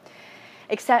do.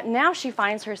 Except now she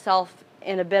finds herself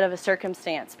in a bit of a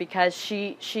circumstance because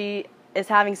she is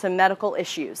having some medical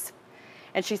issues,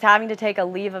 and she's having to take a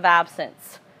leave of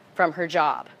absence from her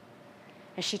job.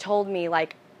 And she told me,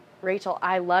 like, Rachel,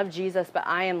 I love Jesus, but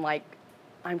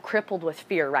I'm crippled with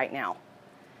fear right now.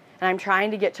 And I'm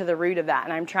trying to get to the root of that.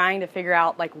 And I'm trying to figure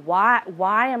out, like,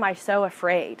 why am I so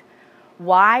afraid?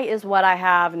 Why is what I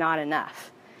have not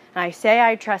enough? And I say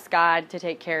I trust God to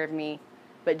take care of me,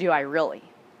 but do I really?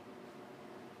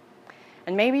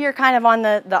 And maybe you're kind of on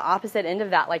the opposite end of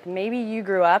that. Like, maybe you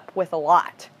grew up with a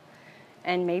lot.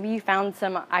 And maybe you found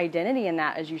some identity in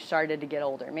that as you started to get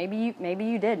older. Maybe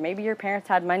you did. Maybe your parents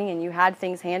had money and you had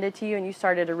things handed to you and you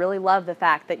started to really love the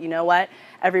fact that, you know what,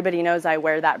 everybody knows I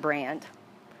wear that brand.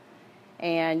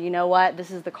 And you know what,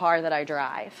 this is the car that I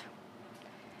drive.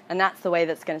 And that's the way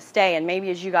that's going to stay. And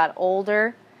maybe as you got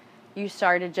older, you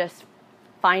started just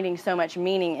finding so much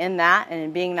meaning in that and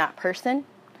in being that person.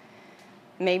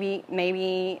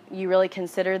 Maybe you really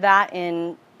consider that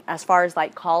in as far as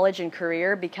like college and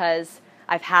career, because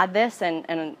I've had this,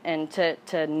 and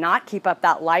to not keep up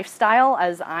that lifestyle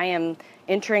as I am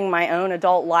entering my own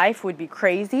adult life would be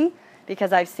crazy,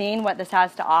 because I've seen what this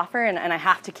has to offer, and I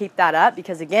have to keep that up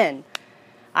because, again,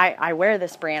 I wear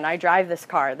this brand, I drive this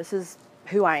car, this is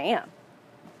who I am.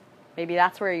 Maybe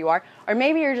that's where you are. Or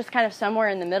maybe you're just kind of somewhere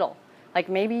in the middle. Like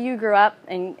maybe you grew up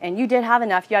and you did have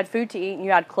enough, you had food to eat and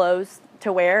you had clothes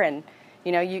to wear and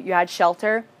you had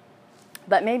shelter,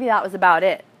 but maybe that was about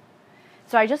it.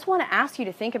 So I just want to ask you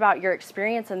to think about your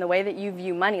experience and the way that you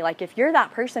view money. Like if you're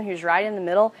that person who's right in the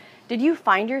middle, did you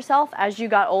find yourself as you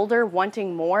got older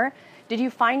wanting more? Did you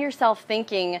find yourself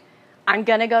thinking, I'm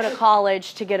going to go to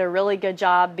college to get a really good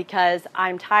job because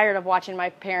I'm tired of watching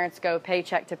my parents go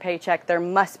paycheck to paycheck. There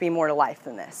must be more to life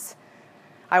than this.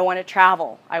 I want to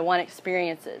travel. I want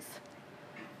experiences.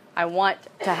 I want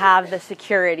to have the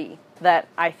security that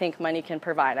I think money can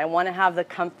provide. I want to have the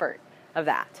comfort of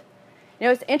that.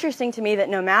 It's interesting to me that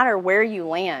no matter where you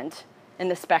land in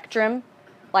the spectrum,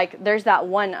 like there's that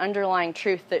one underlying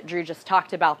truth that Drew just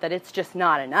talked about, that it's just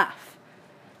not enough.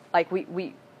 Like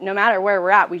we no matter where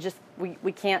we're at,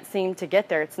 we can't seem to get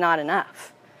there. It's not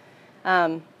enough.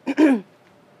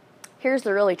 Here's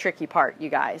the really tricky part, you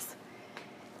guys,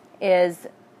 is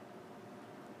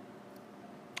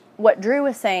what Drew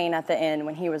was saying at the end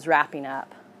when he was wrapping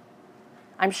up.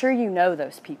 I'm sure you know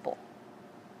those people.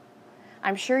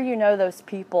 I'm sure you know those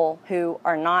people who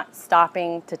are not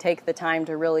stopping to take the time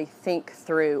to really think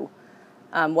through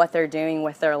what they're doing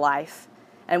with their life.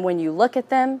 And when you look at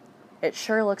them, it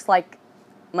sure looks like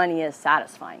money is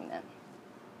satisfying them.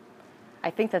 I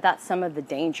think that that's some of the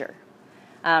danger.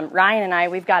 Ryan and I,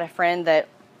 we've got a friend that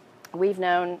we've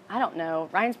known, I don't know,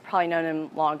 Ryan's probably known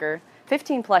him longer,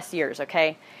 15 plus years,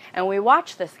 okay? And we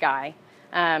watched this guy.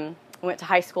 We went to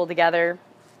high school together.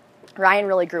 Ryan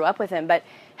really grew up with him, but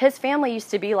his family used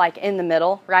to be like in the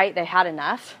middle, right? They had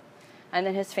enough. And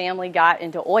then his family got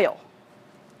into oil.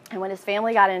 And when his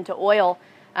family got into oil,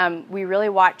 we really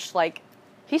watched, like,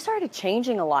 he started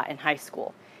changing a lot in high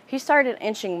school. He started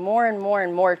inching more and more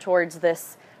and more towards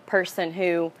this person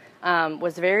who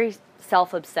was very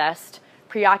self-obsessed,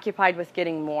 preoccupied with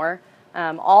getting more,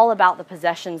 all about the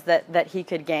possessions that he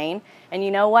could gain. And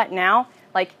you know what now?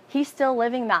 Like, he's still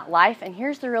living that life. And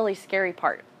here's the really scary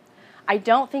part. I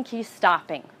don't think he's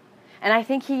stopping. And I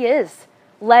think he is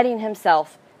letting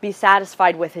himself be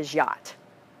satisfied with his yacht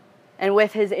and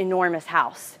with his enormous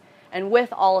house and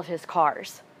with all of his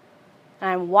cars. And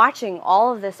I'm watching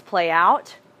all of this play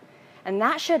out, and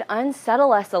that should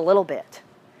unsettle us a little bit.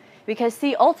 Because,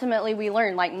 see, ultimately we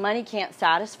learn, like, money can't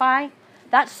satisfy.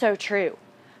 That's so true.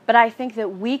 But I think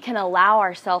that we can allow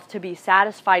ourselves to be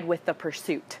satisfied with the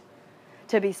pursuit,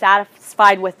 to be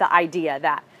satisfied with the idea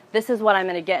that this is what I'm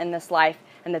going to get in this life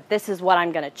and that this is what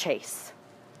I'm going to chase.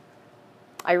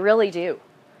 I really do.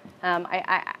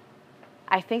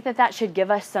 I think that should give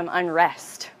us some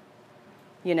unrest,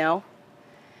 you know?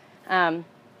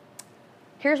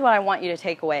 Here's what I want you to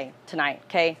take away tonight,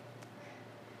 okay?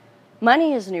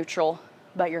 Money is neutral,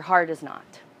 but your heart is not.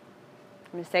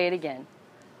 I'm going to say it again.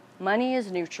 Money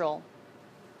is neutral,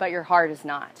 but your heart is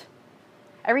not.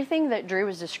 Everything that Drew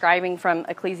was describing from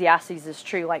Ecclesiastes is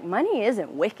true. Like, money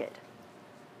isn't wicked.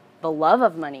 The love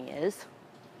of money is.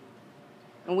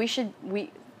 And we should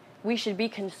be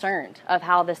concerned of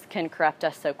how this can corrupt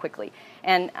us so quickly.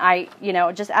 And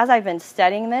just as I've been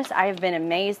studying this, I have been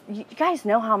amazed. You guys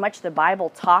know how much the Bible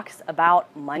talks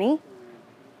about money?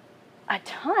 A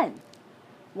ton.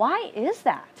 Why is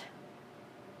that?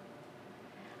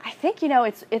 I think,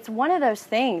 it's one of those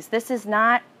things. This is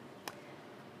not,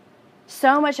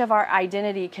 so much of our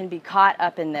identity can be caught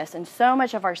up in this, and so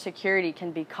much of our security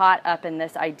can be caught up in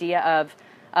this idea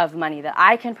of money, that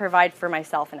I can provide for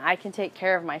myself and I can take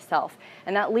care of myself.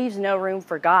 And that leaves no room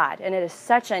for God. And it is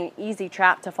such an easy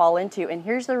trap to fall into. And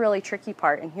here's the really tricky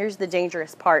part, and here's the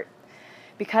dangerous part.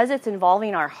 Because it's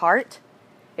involving our heart,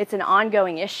 it's an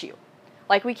ongoing issue.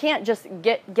 Like, we can't just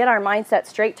get our mindset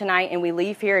straight tonight and we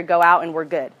leave here and go out and we're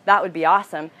good. That would be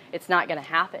awesome. It's not going to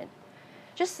happen.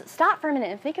 Just stop for a minute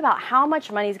and think about how much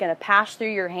money is going to pass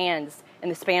through your hands in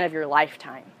the span of your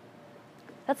lifetime.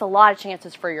 That's a lot of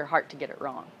chances for your heart to get it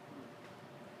wrong.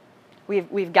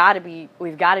 We've got to be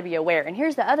aware. And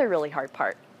here's the other really hard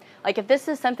part. Like, if this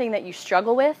is something that you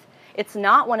struggle with, it's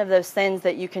not one of those sins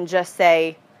that you can just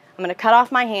say, I'm going to cut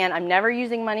off my hand, I'm never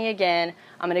using money again,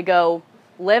 I'm going to go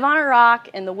live on a rock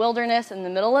in the wilderness in the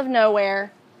middle of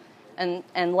nowhere and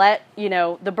let,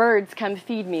 the birds come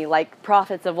feed me like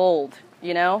prophets of old,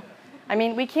 I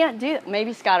mean, we can't do it.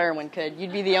 Maybe Scott Irwin could.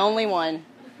 You'd be the only one.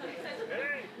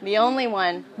 The only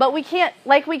one. But we can't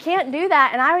do that.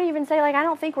 And I would even say, I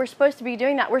don't think we're supposed to be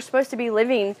doing that. We're supposed to be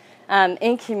living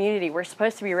in community. We're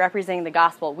supposed to be representing the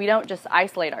gospel. We don't just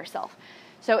isolate ourselves.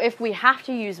 So if we have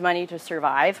to use money to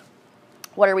survive,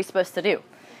 what are we supposed to do?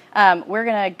 We're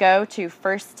going to go to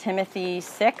 1 Timothy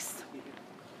 6.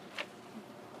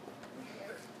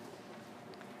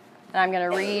 And I'm going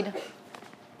to read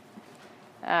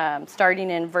starting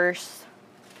in verse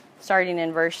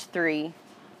 3.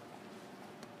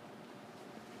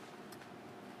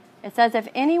 It says, if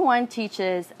anyone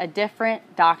teaches a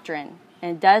different doctrine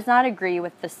and does not agree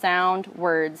with the sound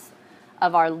words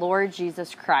of our Lord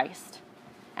Jesus Christ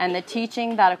and the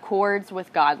teaching that accords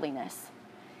with godliness,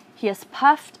 he is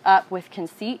puffed up with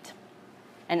conceit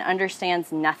and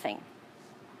understands nothing.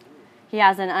 He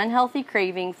has an unhealthy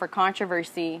craving for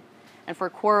controversy and for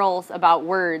quarrels about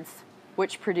words,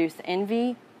 which produce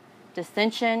envy,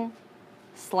 dissension,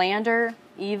 slander,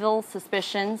 evil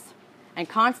suspicions, and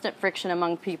constant friction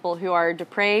among people who are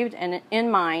depraved and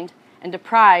in mind and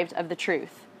deprived of the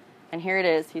truth. And here it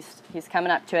is, he's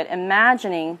coming up to it,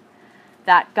 imagining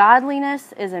that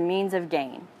godliness is a means of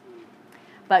gain.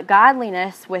 But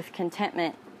godliness with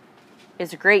contentment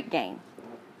is great gain.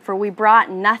 For we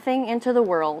brought nothing into the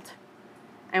world,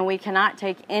 and we cannot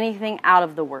take anything out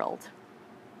of the world.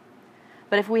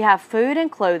 But if we have food and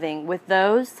clothing, with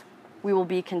those we will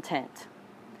be content.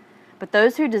 But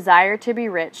those who desire to be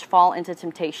rich fall into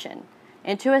temptation,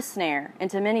 into a snare,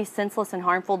 into many senseless and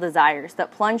harmful desires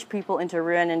that plunge people into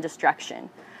ruin and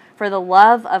destruction. For the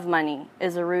love of money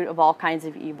is the root of all kinds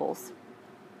of evils.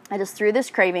 It is through this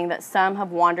craving that some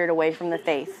have wandered away from the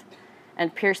faith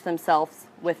and pierced themselves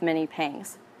with many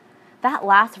pangs. That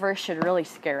last verse should really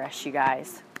scare us, you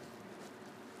guys.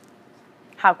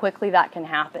 How quickly that can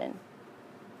happen.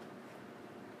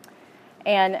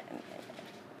 And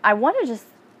I want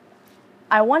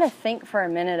to think for a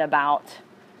minute about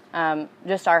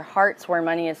just our hearts where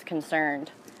money is concerned,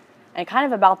 and kind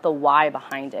of about the why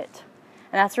behind it.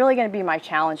 And that's really going to be my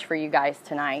challenge for you guys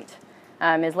tonight,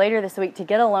 is later this week to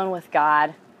get alone with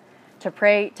God, to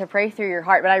pray through your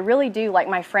heart. But I really do, like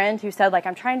my friend who said,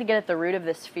 I'm trying to get at the root of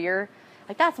this fear.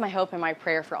 That's my hope and my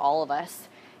prayer for all of us,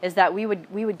 is that we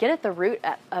would get at the root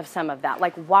of some of that.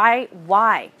 Why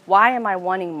am I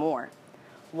wanting more?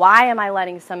 Why am I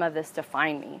letting some of this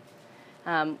define me?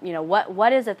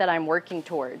 What is it that I'm working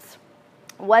towards?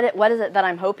 What is it that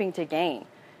I'm hoping to gain?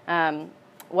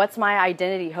 What's my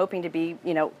identity hoping to be,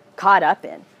 caught up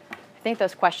in? I think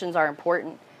those questions are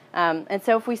important. And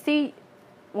so if we see,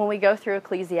 when we go through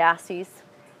Ecclesiastes,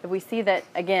 if we see that,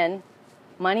 again,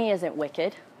 money isn't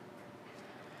wicked,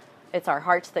 it's our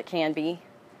hearts that can be.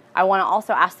 I want to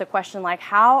also ask the question,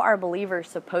 how are believers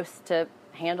supposed to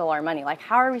handle our money?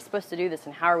 How are we supposed to do this,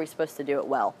 and how are we supposed to do it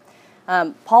well?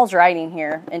 Paul's writing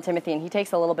here in Timothy, and he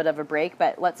takes a little bit of a break,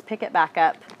 but let's pick it back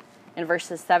up in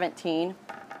verses 17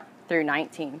 through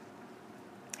 19.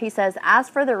 He says, "As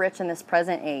for the rich in this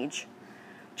present age,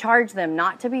 charge them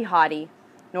not to be haughty,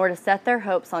 nor to set their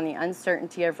hopes on the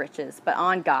uncertainty of riches, but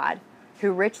on God,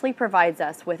 who richly provides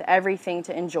us with everything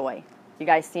to enjoy." You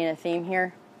guys seeing a theme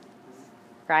here?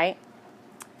 Right?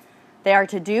 They are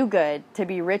to do good, to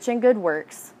be rich in good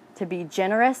works, to be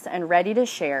generous and ready to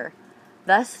share,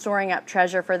 thus storing up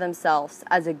treasure for themselves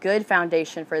as a good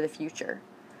foundation for the future,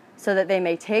 so that they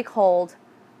may take hold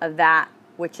of that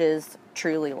which is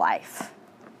truly life.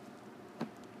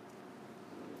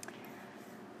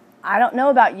 I don't know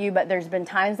about you, but there's been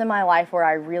times in my life where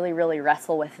I really, really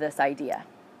wrestle with this idea.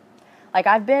 Like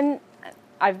I've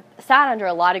sat under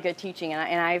a lot of good teaching,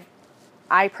 and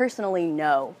I personally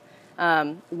know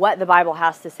what the Bible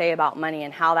has to say about money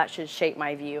and how that should shape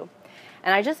my view.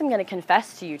 And I just am going to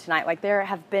confess to you tonight, like there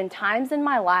have been times in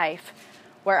my life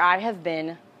where I have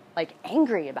been like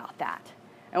angry about that,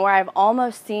 and where I've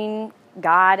almost seen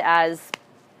God as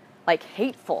like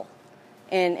hateful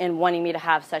in wanting me to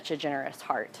have such a generous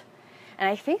heart. And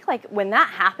I think like when that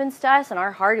happens to us and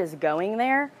our heart is going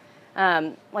there,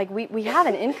 like we have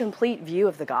an incomplete view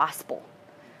of the gospel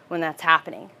when that's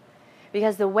happening.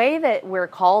 Because the way that we're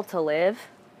called to live,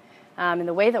 and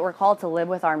the way that we're called to live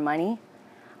with our money,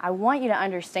 I want you to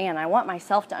understand, I want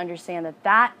myself to understand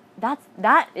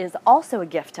that is also a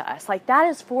gift to us. Like that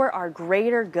is for our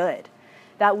greater good,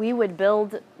 that we would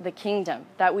build the kingdom,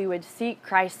 that we would seek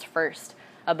Christ first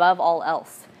above all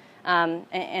else.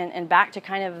 And back to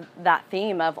kind of that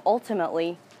theme of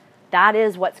ultimately, that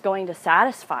is what's going to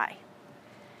satisfy.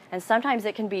 And sometimes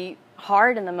it can be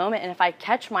hard in the moment, and if I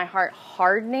catch my heart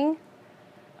hardening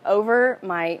over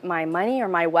my money or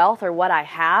my wealth or what I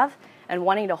have and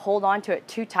wanting to hold on to it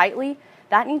too tightly,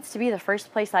 that needs to be the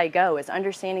first place I go, is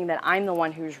understanding that I'm the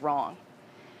one who's wrong.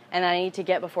 And I need to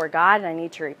get before God, and I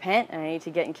need to repent, and I need to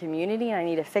get in community, and I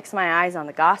need to fix my eyes on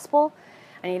the gospel.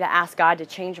 I need to ask God to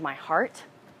change my heart.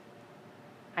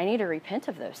 I need to repent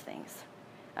of those things.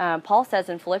 Paul says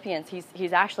in Philippians,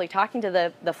 he's actually talking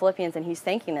to the Philippians, and he's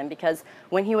thanking them because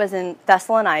when he was in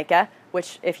Thessalonica,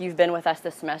 which if you've been with us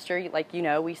this semester, like you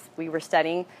know, we were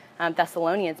studying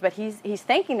Thessalonians, but he's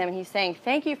thanking them, and he's saying,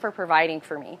 "Thank you for providing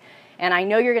for me, and I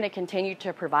know you're going to continue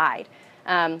to provide."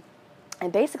 And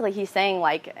basically, he's saying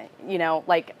like, you know,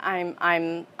 like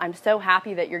I'm so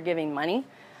happy that you're giving money,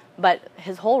 but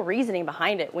his whole reasoning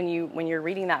behind it, when you're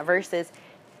reading that verse, is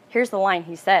here's the line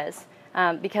he says.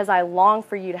 Because I long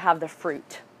for you to have the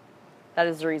fruit that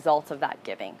is the result of that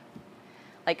giving.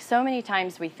 Like so many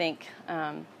times we think,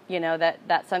 you know,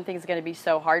 that something's going to be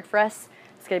so hard for us,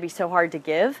 it's going to be so hard to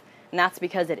give, and that's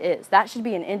because it is. That should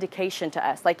be an indication to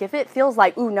us. Like if it feels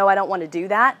like, ooh, no, I don't want to do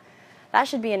that, that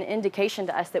should be an indication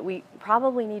to us that we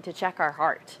probably need to check our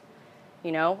heart.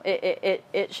 You know,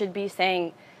 it should be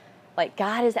saying, like,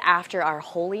 God is after our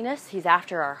holiness, He's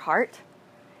after our heart,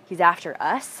 He's after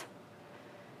us.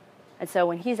 And so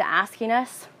when He's asking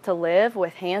us to live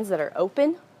with hands that are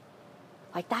open,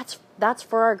 like that's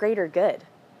for our greater good.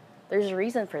 There's a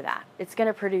reason for that. It's going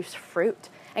to produce fruit.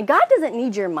 And God doesn't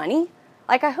need your money.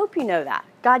 Like I hope you know that.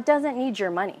 God doesn't need your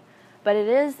money. But it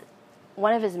is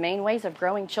one of His main ways of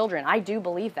growing children. I do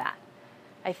believe that.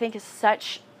 I think it's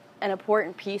such an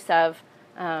important piece of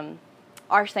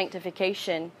our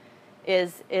sanctification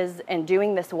is and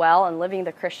doing this well and living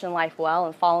the Christian life well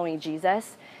and following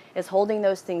Jesus is holding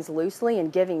those things loosely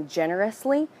and giving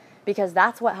generously, because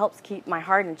that's what helps keep my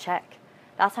heart in check.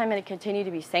 That's how I'm going to continue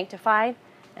to be sanctified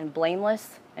and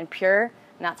blameless and pure,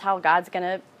 and that's how God's going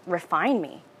to refine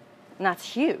me, and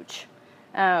that's huge.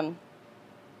 I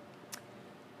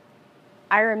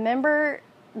remember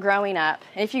growing up,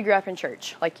 and if you grew up in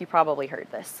church, like you probably heard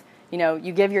this, you know,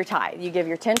 you give your tithe, you give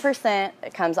your 10%,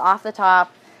 it comes off the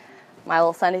top. My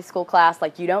little Sunday school class,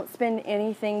 like you don't spend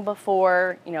anything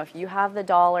before, you know, if you have the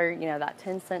dollar, you know, that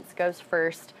 10 cents goes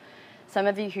first. Some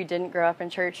of you who didn't grow up in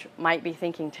church might be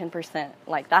thinking 10%,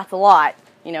 like that's a lot,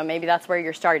 you know, maybe that's where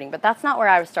you're starting, but that's not where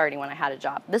I was starting when I had a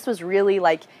job. This was really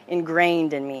like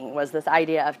ingrained in me, was this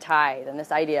idea of tithe and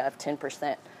this idea of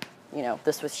 10%, you know,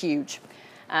 this was huge.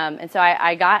 And so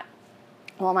I got,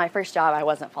 well, my first job, I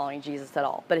wasn't following Jesus at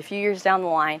all, but a few years down the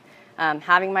line,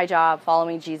 having my job,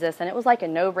 following Jesus, and it was like a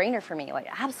no-brainer for me. Like,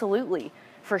 absolutely,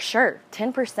 for sure,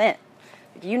 10%.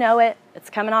 You know it. It's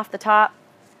coming off the top.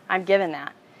 I'm giving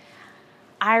that.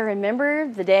 I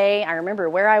remember the day, I remember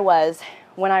where I was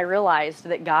when I realized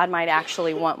that God might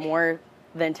actually want more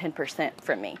than 10%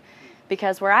 from me.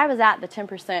 Because where I was at, the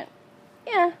 10%,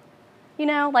 yeah, you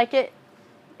know, like it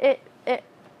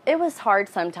was hard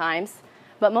sometimes,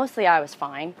 but mostly I was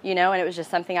fine, you know, and it was just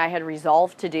something I had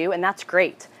resolved to do, and that's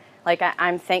great. Like,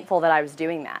 I'm thankful that I was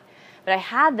doing that. But I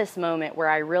had this moment where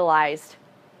I realized,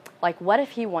 like, what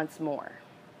if He wants more?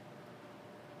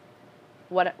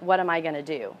 what am I going to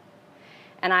do?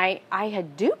 And I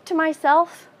had duped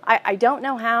myself, I don't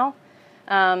know how,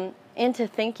 into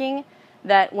thinking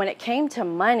that when it came to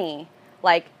money,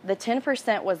 like the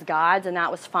 10% was God's and that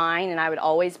was fine and I would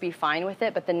always be fine with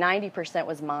it, but the 90%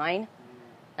 was mine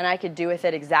and I could do with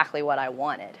it exactly what I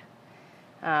wanted.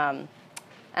 And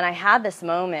I had this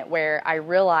moment where I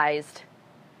realized,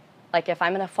 like, if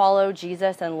I'm going to follow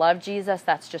Jesus and love Jesus,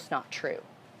 that's just not true.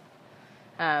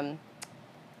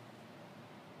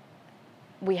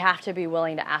 We have to be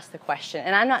willing to ask the question.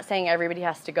 And I'm not saying everybody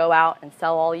has to go out and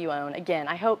sell all you own. Again,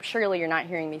 I hope surely you're not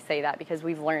hearing me say that, because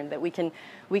we've learned that we can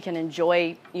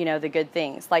enjoy, the good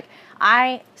things. Like,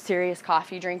 serious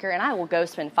coffee drinker, and I will go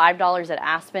spend $5 at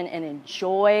Aspen and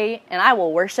enjoy, and I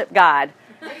will worship God.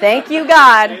 Thank you,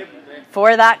 God,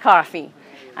 for that coffee.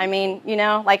 I mean,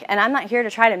 and I'm not here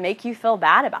to try to make you feel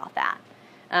bad about that.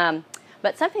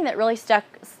 But something that really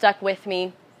stuck with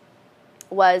me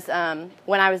was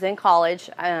when I was in college.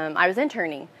 I was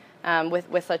interning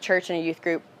with a church and a youth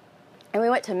group, and we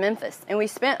went to Memphis, and we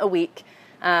spent a week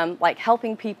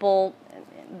helping people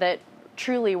that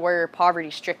truly were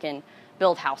poverty-stricken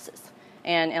build houses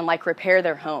and repair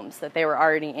their homes that they were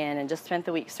already in, and just spent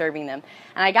the week serving them.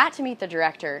 And I got to meet the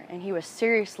director, and he was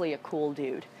seriously a cool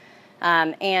dude.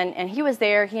 And he was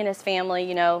there, he and his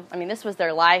family, this was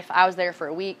their life. I was there for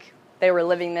a week. They were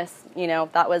living this,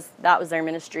 that was their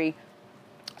ministry.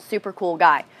 Super cool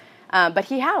guy. But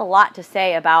he had a lot to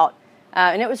say about,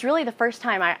 and it was really the first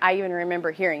time I even remember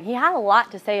hearing, he had a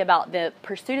lot to say about the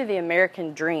pursuit of the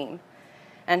American dream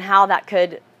and how that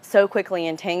could so quickly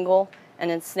entangle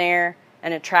and ensnare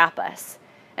and entrap us,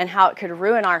 and how it could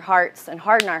ruin our hearts and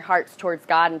harden our hearts towards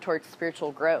God and towards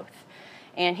spiritual growth.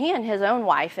 And he and his own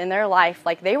wife, in their life,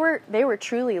 they were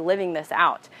truly living this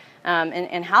out.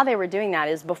 And how they were doing that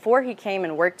is, before he came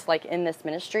and worked in this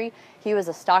ministry, he was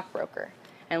a stockbroker,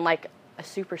 and a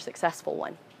super successful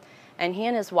one. And he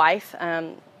and his wife,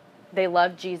 they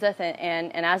loved Jesus,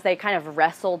 and as they kind of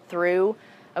wrestled through,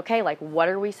 okay, what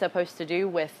are we supposed to do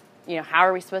with, how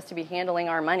are we supposed to be handling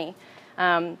our money?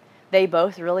 They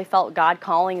both really felt God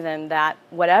calling them that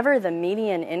whatever the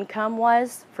median income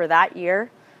was for that year,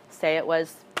 say it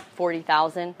was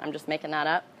 $40,000, I'm just making that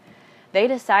up, they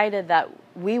decided that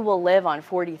we will live on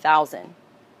 $40,000,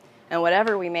 and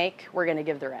whatever we make, we're going to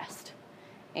give the rest.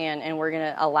 And we're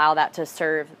going to allow that to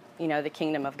serve, the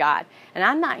kingdom of God. And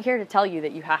I'm not here to tell you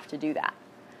that you have to do that.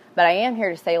 But I am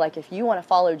here to say, if you want to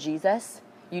follow Jesus,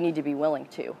 you need to be willing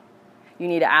to. You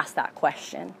need to ask that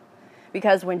question.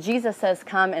 Because when Jesus says,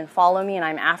 come and follow me, and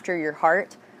I'm after your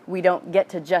heart, we don't get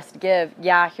to just give,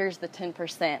 here's the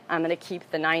 10%. I'm going to keep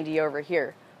the 90 over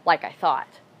here, like I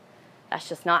thought. That's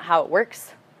just not how it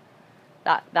works.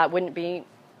 That wouldn't be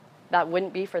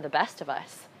for the best of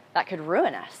us. That could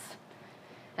ruin us.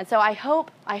 And so I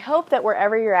hope that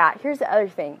wherever you're at, here's the other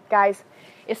thing, guys,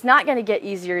 it's not going to get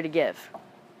easier to give.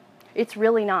 It's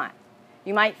really not.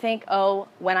 You might think,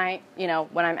 when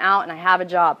I'm out and I have a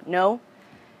job. No,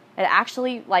 it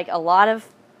actually, a lot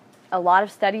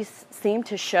of studies seem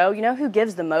to show, who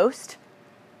gives the most,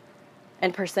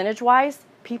 and percentage-wise,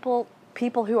 people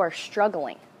who are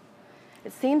struggling.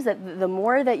 It seems that the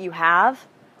more that you have,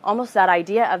 almost that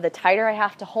idea of the tighter I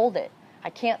have to hold it. I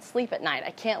can't sleep at night.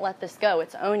 I can't let this go.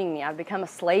 It's owning me. I've become a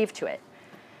slave to it.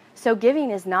 So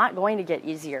giving is not going to get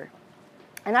easier.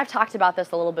 And I've talked about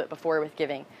this a little bit before with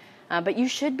giving. But you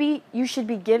should be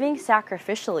giving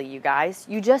sacrificially, you guys.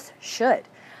 You just should.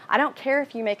 I don't care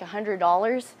if you make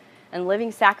 $100 and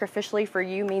living sacrificially for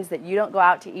you means that you don't go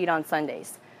out to eat on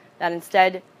Sundays. That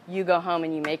instead you go home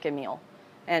and you make a meal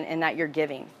and that you're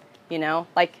giving.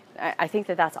 I think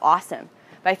that that's awesome.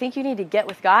 But I think you need to get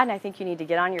with God, and I think you need to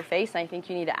get on your face, and I think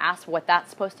you need to ask what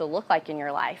that's supposed to look like in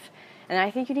your life. And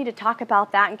I think you need to talk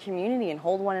about that in community and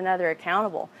hold one another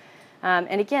accountable.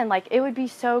 And again, it would be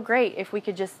so great if we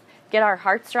could just get our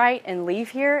hearts right and leave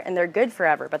here and they're good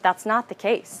forever, but that's not the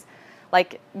case.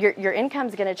 Your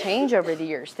income's going to change over the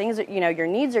years. Things, your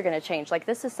needs are going to change.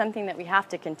 This is something that we have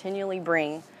to continually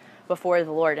bring before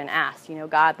the Lord and ask,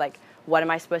 God, what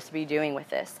am I supposed to be doing with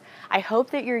this? I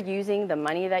hope that you're using the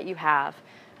money that you have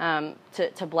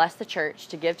to bless the church,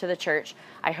 to give to the church.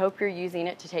 I hope you're using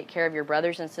it to take care of your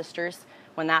brothers and sisters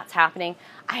when that's happening.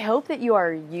 I hope that you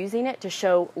are using it to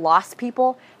show lost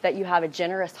people that you have a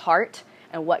generous heart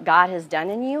and what God has done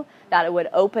in you, that it would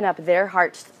open up their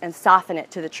hearts and soften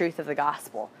it to the truth of the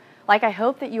gospel. I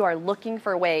hope that you are looking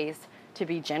for ways to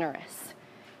be generous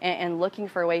and looking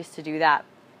for ways to do that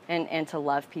and to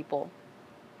love people.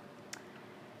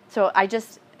 So I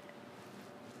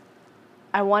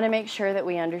want to make sure that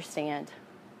we understand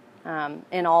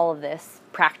in all of this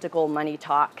practical money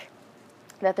talk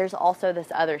that there's also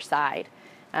this other side.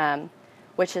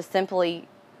 which is simply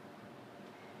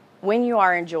when you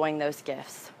are enjoying those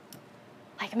gifts,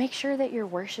 like make sure that you're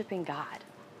worshiping God.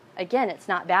 Again, it's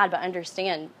not bad, but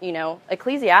understand,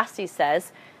 Ecclesiastes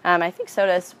says, I think so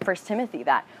does 1 Timothy,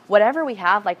 that whatever we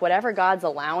have, like whatever God's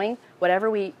allowing, whatever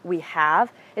we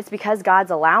have, it's because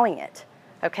God's allowing it,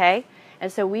 okay?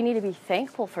 And so we need to be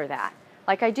thankful for that.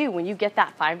 Like I do, when you get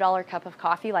that $5 cup of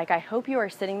coffee, like I hope you are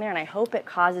sitting there and I hope it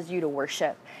causes you to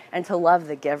worship and to love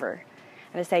the giver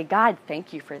and to say, God,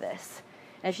 thank you for this.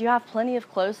 And if you have plenty of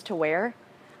clothes to wear,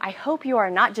 I hope you are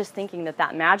not just thinking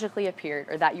that magically appeared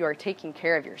or that you are taking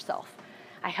care of yourself.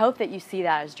 I hope that you see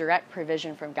that as direct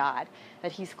provision from God,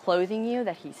 that He's clothing you,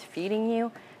 that He's feeding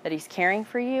you, that He's caring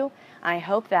for you. I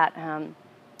hope that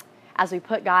as we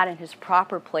put God in His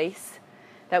proper place,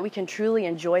 that we can truly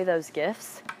enjoy those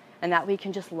gifts and that we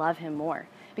can just love Him more.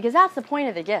 Because that's the point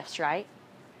of the gifts, right?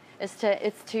 It's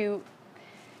to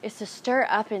stir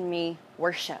up in me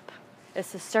worship.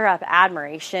 It's to stir up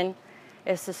admiration.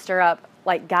 It's to stir up,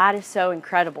 like, God is so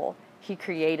incredible. He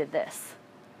created this.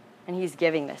 And He's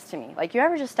giving this to me. Like, you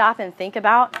ever just stop and think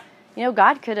about,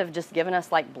 God could have just given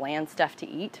us, like, bland stuff to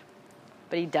eat.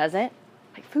 But He doesn't.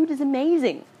 Like, food is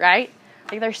amazing, right?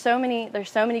 Like, there's so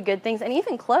many good things. And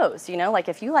even clothes, like,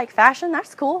 if you like fashion,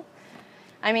 that's cool.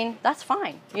 I mean, that's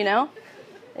fine,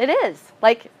 It is.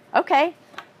 Like, okay.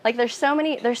 Like, there's so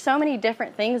many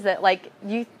different things that, like,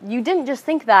 you didn't just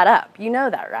think that up. You know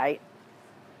that, right?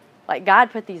 Like,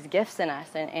 God put these gifts in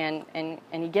us, and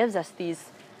He gives us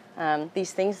these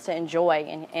things to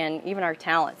enjoy, and even our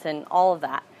talents and all of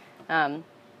that.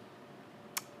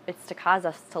 It's to cause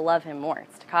us to love Him more.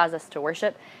 It's to cause us to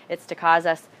worship. It's to cause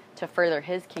us to further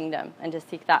His kingdom and to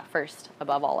seek that first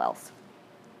above all else.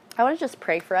 I want to just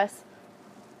pray for us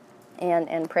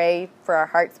and pray for our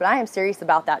hearts, but I am serious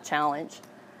about that challenge.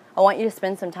 I want you to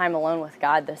spend some time alone with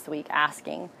God this week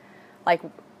asking, like,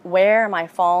 where am I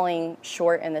falling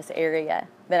short in this area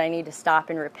that I need to stop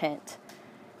and repent?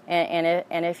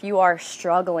 And if you are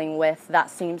struggling with that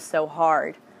seems so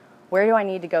hard, where do I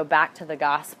need to go back to the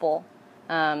gospel?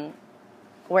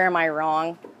 Where am I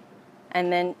wrong?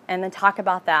 And then talk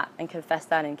about that and confess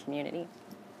that in community.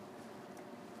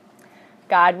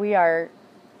 God, we are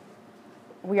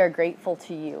grateful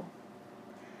to You,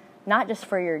 not just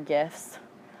for Your gifts.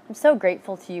 I'm so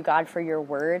grateful to You, God, for Your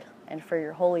word and for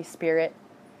Your Holy Spirit.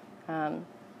 And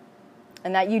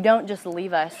that You don't just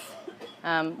leave us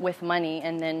with money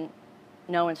and then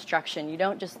no instruction. You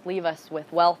don't just leave us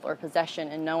with wealth or possession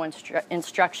and no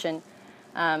instruction,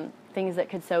 things that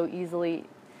could so easily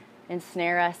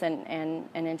ensnare us and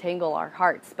entangle our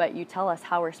hearts. But You tell us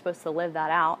how we're supposed to live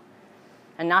that out.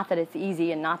 And not that it's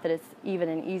easy, and not that it's even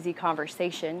an easy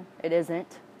conversation. It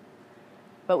isn't.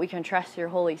 But we can trust Your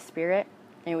Holy Spirit,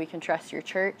 and we can trust Your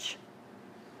church.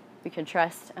 We can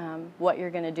trust what You're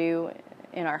going to do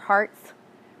in our hearts,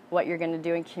 what You're going to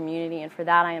do in community. And for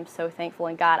that, I am so thankful.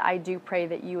 And God, I do pray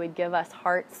that You would give us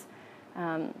hearts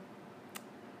that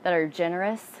are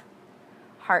generous,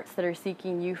 hearts that are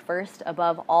seeking You first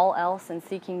above all else and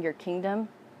seeking Your kingdom.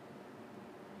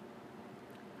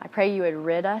 I pray You would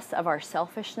rid us of our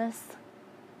selfishness.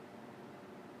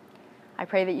 I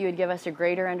pray that You would give us a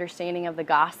greater understanding of the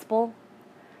gospel.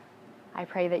 I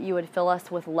pray that You would fill us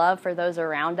with love for those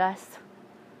around us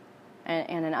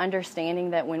and an understanding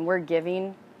that when we're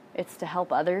giving, it's to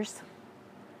help others.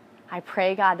 I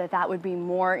pray, God, that would be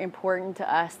more important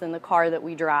to us than the car that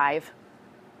we drive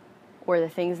or the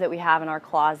things that we have in our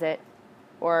closet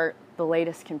or the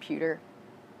latest computer.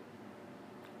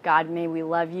 God, may we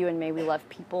love You and may we love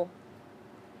people.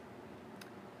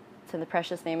 It's in the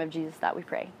precious name of Jesus that we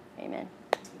pray. Amen.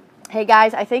 Hey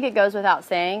guys, I think it goes without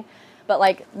saying, but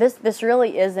like this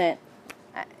really isn't,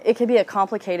 it could be a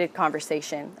complicated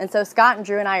conversation. And so Scott and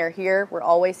Drew and I are here. We're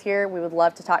always here. We would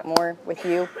love to talk more with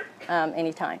you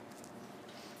anytime.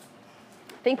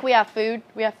 Think we have food?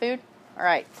 We have food? All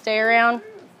right, stay around,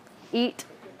 eat.